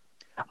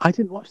 I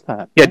didn't watch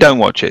that. Yeah, don't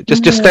watch it.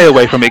 Just stay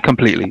away from it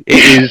completely.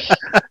 It is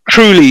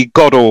truly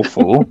god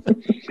awful.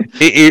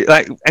 It is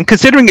like, and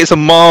considering it's a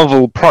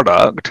Marvel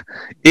product,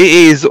 it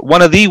is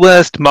one of the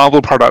worst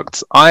Marvel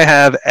products I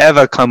have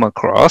ever come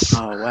across.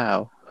 Oh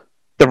wow!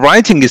 The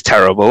writing is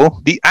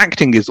terrible. The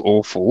acting is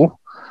awful.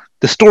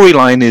 The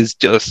storyline is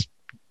just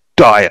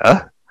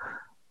dire.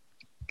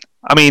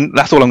 I mean,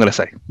 that's all I'm going to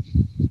say.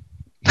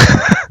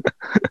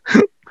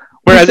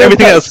 Whereas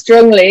everything else,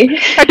 strongly,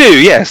 I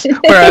do, yes.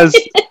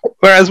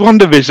 Whereas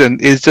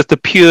WandaVision is just a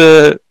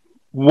pure,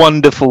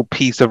 wonderful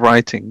piece of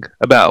writing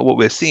about what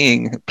we're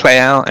seeing play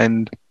out,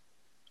 and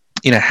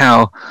you know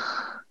how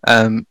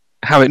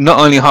it not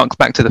only harks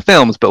back to the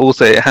films, but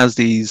also it has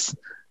these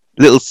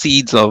little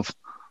seeds of,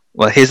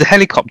 well, here's a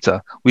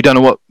helicopter. We don't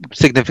know what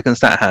significance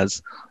that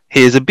has.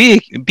 Here's a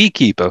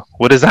beekeeper.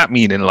 What does that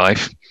mean in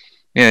life?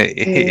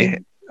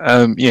 Here's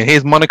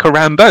Monica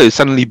Rambeau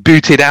suddenly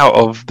booted out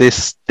of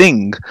this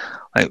thing.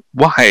 Like,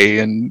 why?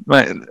 And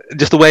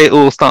just the way it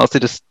all starts to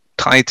just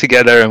tie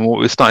together, and what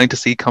we're starting to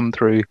see come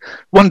through.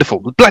 Wonderful.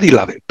 Bloody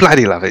love it.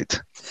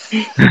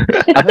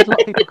 I've heard a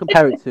lot of people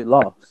compare it to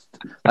Lost,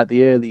 like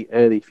the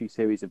early few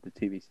series of the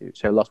TV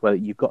show Lost, where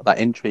you've got that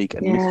intrigue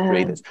and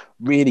mystery that's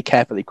really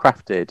carefully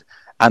crafted,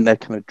 and they're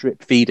kind of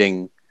drip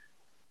feeding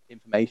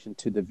information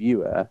to the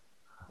viewer.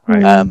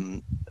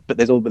 Right. But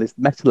there's all this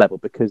meta level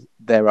because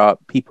there are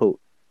people.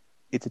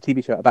 It's a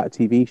TV show about a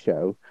TV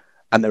show,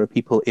 and there are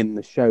people in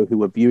the show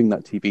who are viewing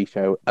that TV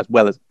show as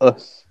well as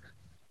us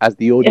as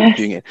the audience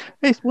viewing it.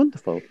 It's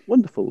wonderful.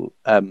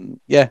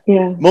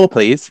 More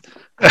please.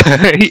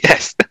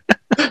 Yes.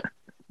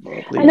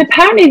 More, and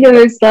apparently there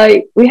was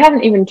we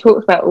haven't even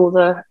talked about all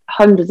the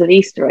hundreds of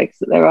Easter eggs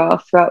that there are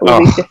throughout all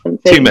these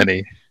different things. Too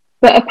many.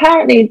 But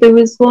apparently there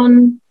was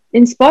one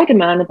in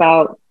Spider-Man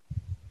about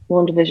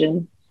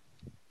WandaVision.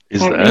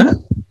 Is there? Okay.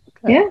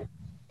 Yeah,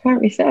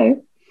 apparently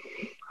so.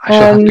 I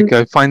shall have to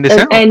go find this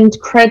out. An end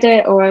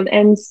credit or an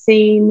end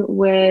scene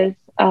with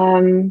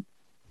when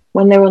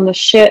they're on the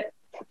ship.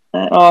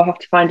 I'll have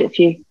to find it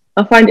for you.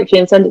 I'll find it for you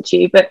and send it to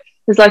you. But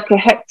there's like a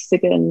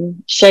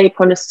hexagon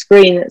shape on a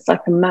screen that's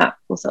like a map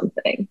or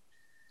something.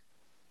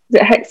 Is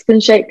it a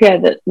hexagon shape? Yeah,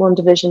 that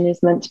WandaVision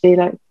is meant to be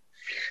like.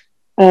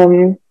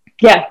 So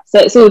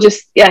it's all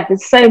just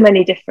there's so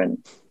many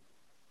different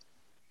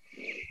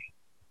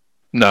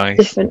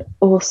different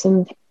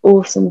awesome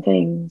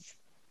things.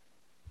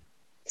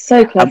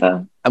 So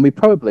clever. And we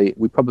probably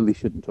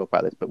shouldn't talk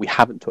about this, but we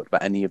haven't talked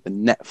about any of the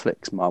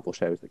Netflix Marvel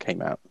shows that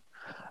came out.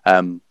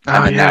 And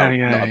are now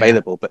not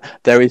available. But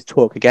there is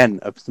talk again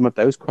of some of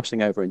those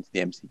crossing over into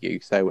the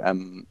MCU. So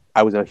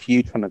I was a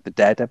huge fan of the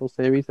Daredevil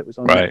series that was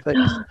on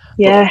Netflix.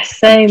 Yeah,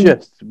 same.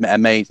 Just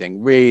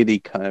amazing, really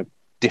kind of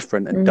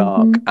different and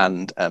dark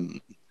and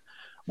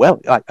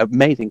like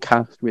amazing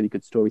cast, really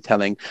good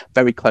storytelling,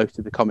 very close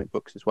to the comic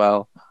books as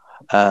well.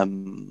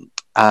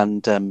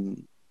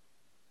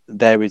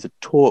 There is a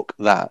talk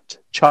that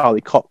Charlie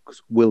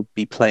Cox will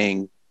be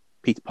playing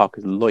Peter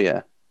Parker's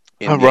lawyer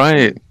in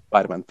the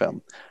Spider-Man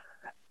film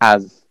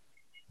as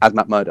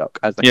Matt Murdock,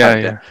 as the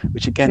character,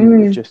 which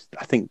again, just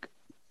I think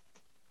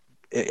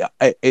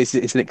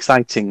it's an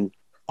exciting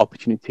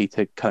opportunity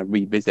to kind of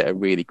revisit a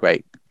really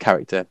great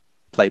character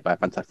played by a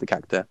fantastic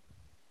actor.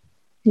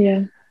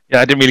 Yeah,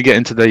 I didn't really get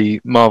into the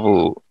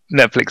Marvel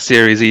Netflix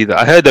series either.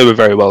 I heard they were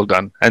very well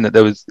done and that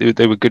they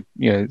were good,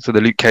 so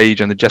the Luke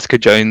Cage and the Jessica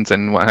Jones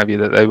and what have you,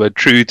 that they were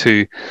true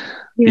to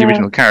the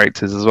original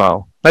characters as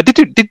well. Like,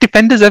 did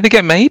Defenders ever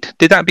get made?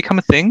 Did that become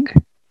a thing?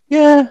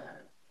 Yeah,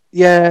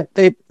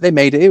 they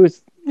made it. It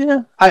was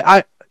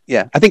I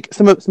think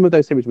some of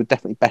those series were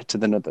definitely better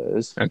than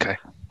others. Okay.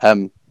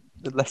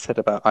 The less said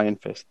about Iron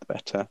Fist, the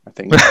better, I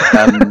think.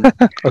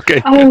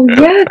 Okay. Oh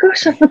yeah,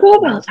 gosh, I forgot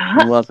about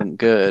that. Wasn't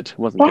good.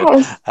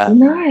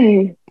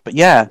 No. But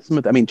yeah,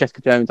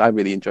 Jessica Jones, I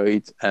really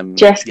enjoyed.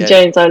 Jessica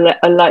Jones, I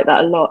like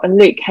that a lot, and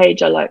Luke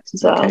Cage, I liked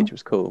as well. Luke Cage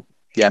was cool.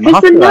 Yeah,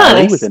 Mahershala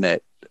Ali was in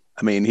it.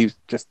 He was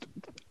just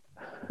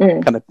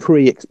kind of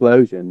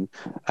pre-explosion.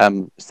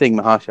 Seeing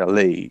Mahershala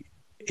Ali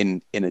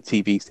in a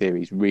TV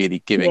series, really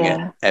giving it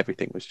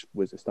everything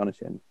was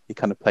astonishing. He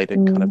kind of played a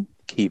kind of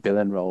key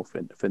villain role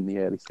for the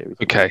early series.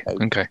 Okay. I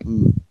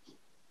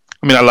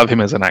love him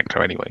as an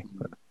actor anyway.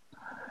 But...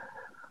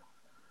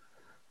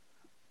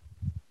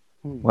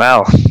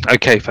 Well,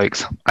 okay,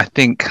 folks. I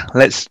think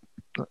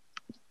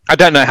I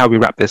don't know how we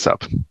wrap this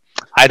up.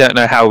 I don't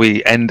know how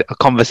we end a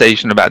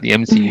conversation about the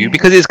MCU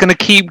because it's going to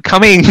keep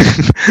coming.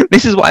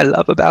 This is what I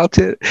love about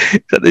it,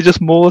 that there's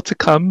just more to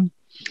come.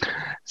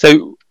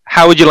 So,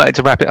 how would you like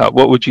to wrap it up?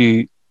 What would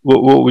you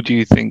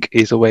think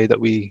is a way that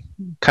we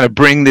kind of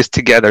bring this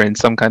together in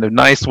some kind of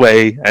nice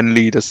way and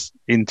lead us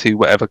into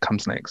whatever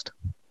comes next?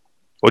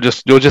 Or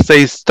you'll just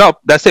say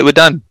stop. That's it. We're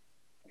done.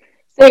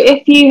 So,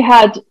 if you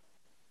had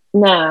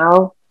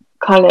now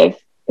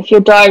if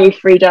your diary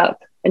freed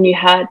up and you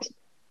had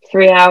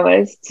 3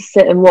 hours to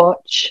sit and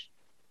watch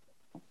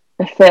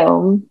a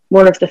film,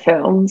 one of the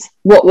films,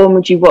 what one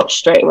would you watch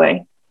straight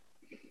away?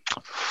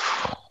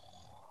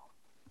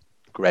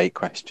 Great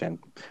question.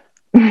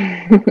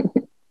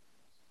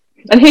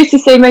 And who's to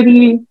say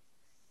maybe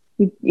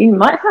you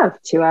might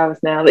have 2 hours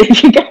now that you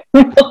can go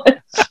and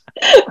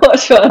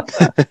watch one.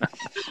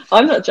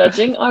 I'm not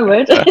judging, I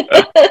would.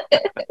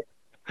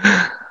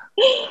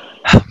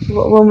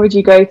 What one would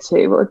you go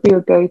to? What would be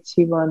your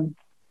go-to one?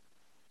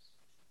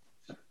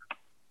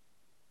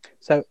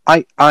 So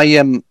I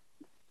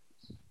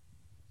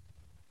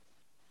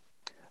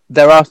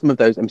there are some of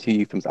those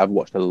MCU films I've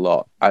watched a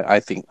lot. I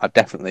think I've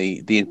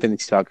definitely the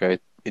Infinity Saga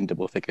in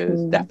double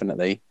figures,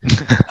 definitely.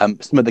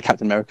 Some of the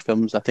Captain America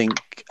films I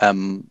think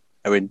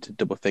are into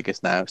double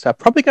figures now. So I'll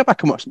probably go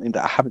back and watch something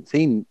that I haven't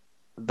seen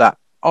that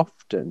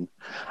often.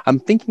 I'm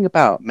thinking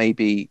about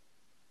maybe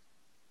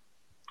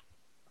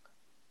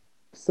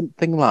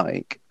something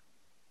like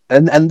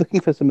and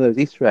looking for some of those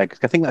Easter eggs.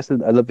 I think that's a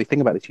lovely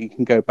thing about this. You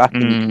can go back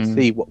and you can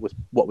see what was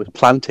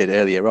planted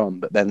earlier on,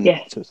 but then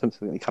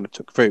something that kind of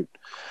took fruit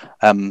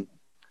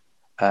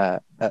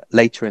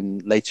later in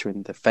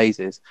the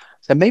phases.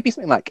 So maybe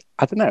something like,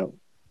 I don't know.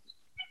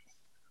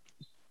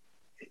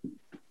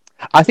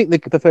 I think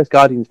the first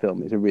Guardians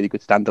film is a really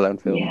good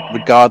standalone film, Yeah.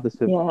 regardless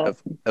Yeah.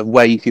 of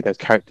where you see those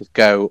characters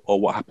go or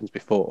what happens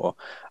before.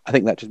 I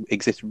think that just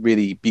exists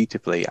really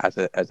beautifully as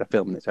a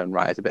film in its own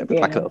right, as a bit of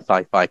like a little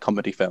sci-fi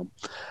comedy film.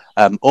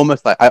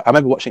 Almost like I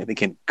remember watching it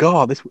thinking,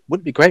 God, this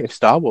wouldn't be great if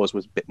Star Wars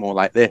was a bit more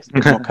like this, a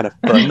bit more kind of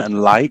fun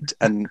and light,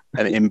 and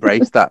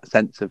embrace that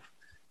sense of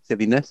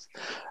silliness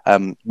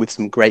with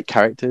some great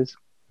characters.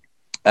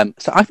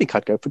 So I think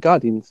I'd go for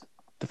Guardians,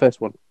 the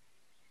first one.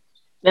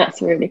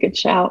 That's a really good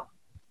shout.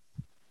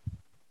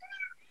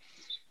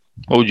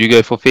 What would you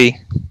go for, Fee?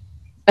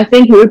 I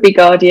think it would be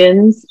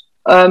Guardians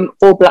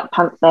or Black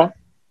Panther.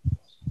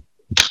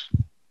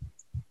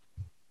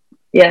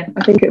 Yeah,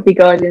 I think it would be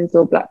Guardians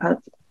or Black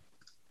Panther.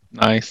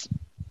 Nice.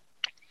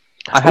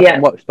 I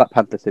haven't watched Black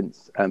Panther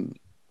since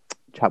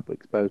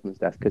Chadwick's Boseman's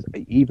death, because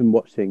even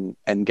watching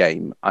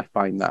Endgame, I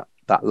find that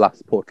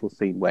last portal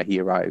scene where he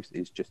arrives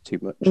is just too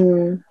much.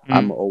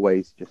 I'm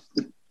always just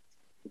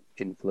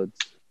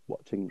influenced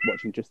watching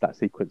just that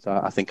sequence.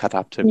 I think I'd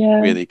have to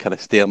really kind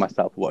of steel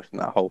myself watching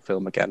that whole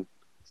film again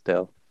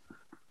still.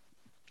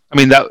 I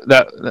mean,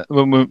 that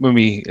when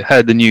we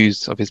heard the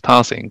news of his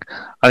passing,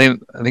 I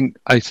think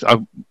I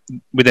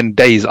within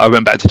days I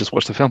went back to just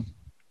watch the film.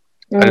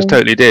 I just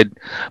totally did.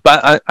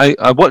 But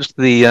I watched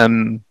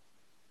the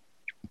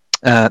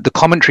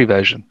commentary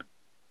version,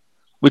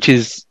 which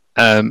is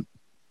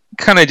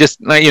kind of just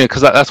like,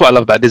 because that's what I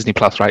love about Disney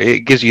Plus, right?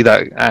 It gives you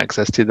that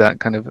access to that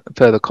kind of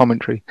further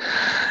commentary.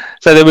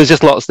 So there was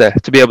just lots there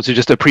to be able to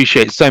just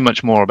appreciate so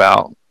much more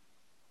about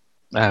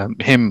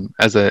him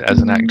as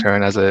an actor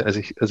and as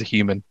a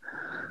human.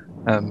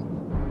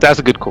 That's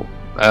a good call.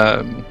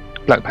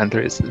 Black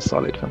Panther is a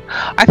solid film.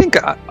 I think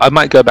I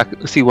might go back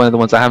and see one of the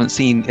ones I haven't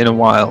seen in a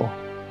while.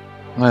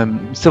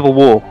 Civil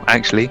War,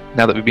 actually.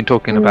 Now that we've been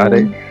talking about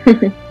it,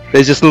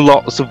 there's just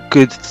lots of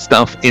good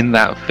stuff in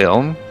that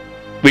film,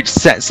 which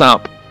sets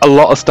up a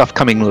lot of stuff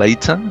coming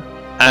later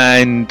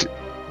and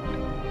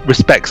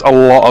respects a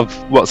lot of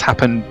what's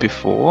happened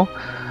before.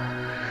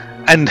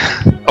 And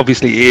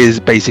obviously it is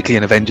basically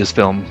an Avengers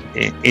film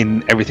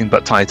in everything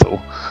but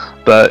title,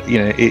 but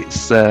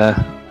it's I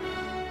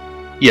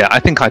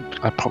think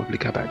I'd probably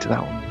go back to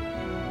that one.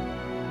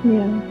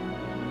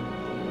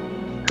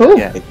 Cool.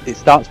 Yeah, it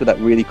starts with that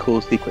really cool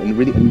sequence, and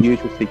really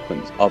unusual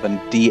sequence of an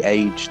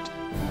de-aged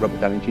Robert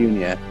Downey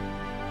Jr.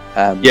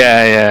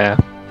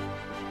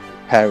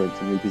 Parents,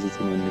 and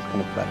revisiting in this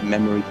kind of like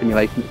memory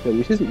simulation film,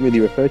 which isn't really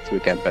referred to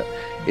again, but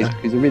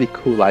is a really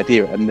cool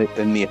idea, and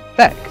the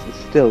effects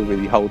still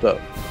really hold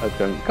up. I was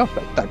going, gosh,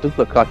 that does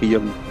look like a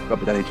young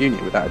Robert Downey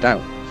Jr. without a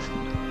doubt.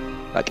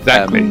 Like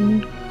exactly.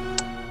 Kind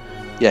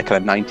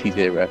of 90s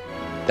era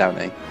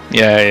Downey.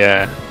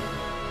 Yeah.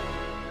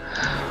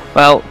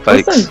 Well,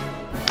 folks,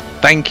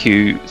 thank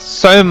you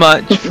so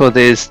much for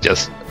this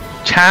just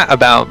chat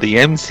about the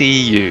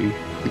MCU,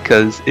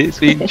 because it's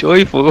been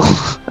joyful.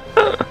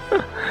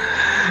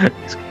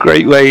 It's a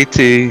great way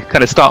to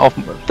kind of start off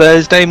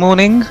Thursday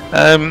morning.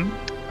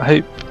 I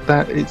hope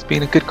that it's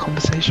been a good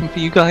conversation for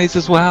you guys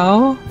as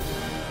well.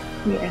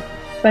 Yeah,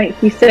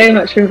 thank you so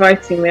much for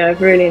inviting me.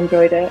 I've really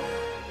enjoyed it.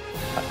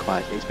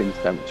 Likewise, it's been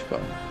so much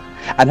fun.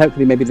 And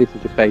hopefully maybe this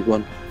is just phase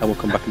 1 and we'll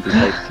come back and do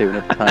phase 2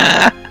 another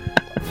time.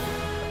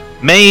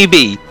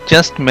 Maybe,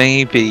 just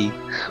maybe,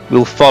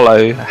 we'll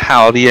follow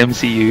how the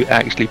MCU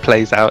actually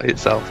plays out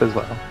itself as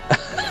well.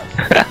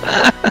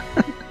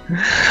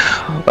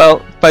 Well,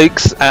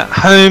 folks at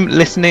home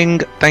listening,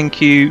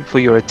 thank you for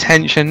your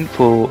attention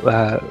for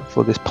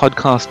this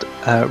podcast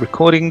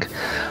recording.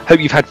 Hope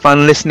you've had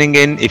fun listening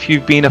in. If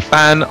you've been a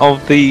fan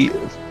of the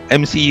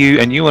MCU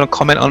and you want to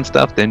comment on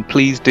stuff, then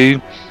please do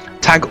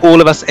tag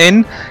all of us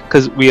in,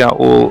 because we are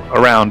all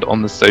around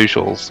on the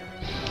socials.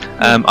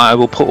 I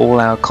will put all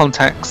our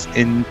contacts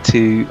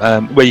into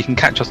where you can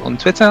catch us on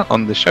Twitter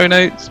on the show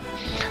notes.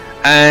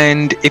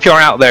 And if you're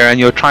out there and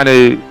you're trying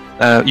to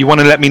you want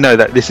to let me know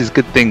that this is a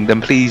good thing,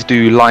 then please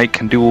do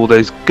like and do all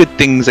those good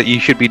things that you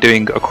should be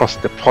doing across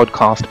the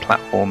podcast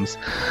platforms.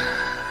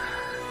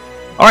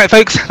 Alright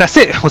folks, that's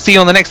it. We'll see you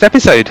on the next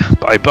episode.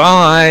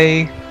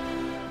 Bye-bye.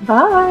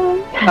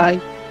 Bye.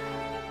 Bye.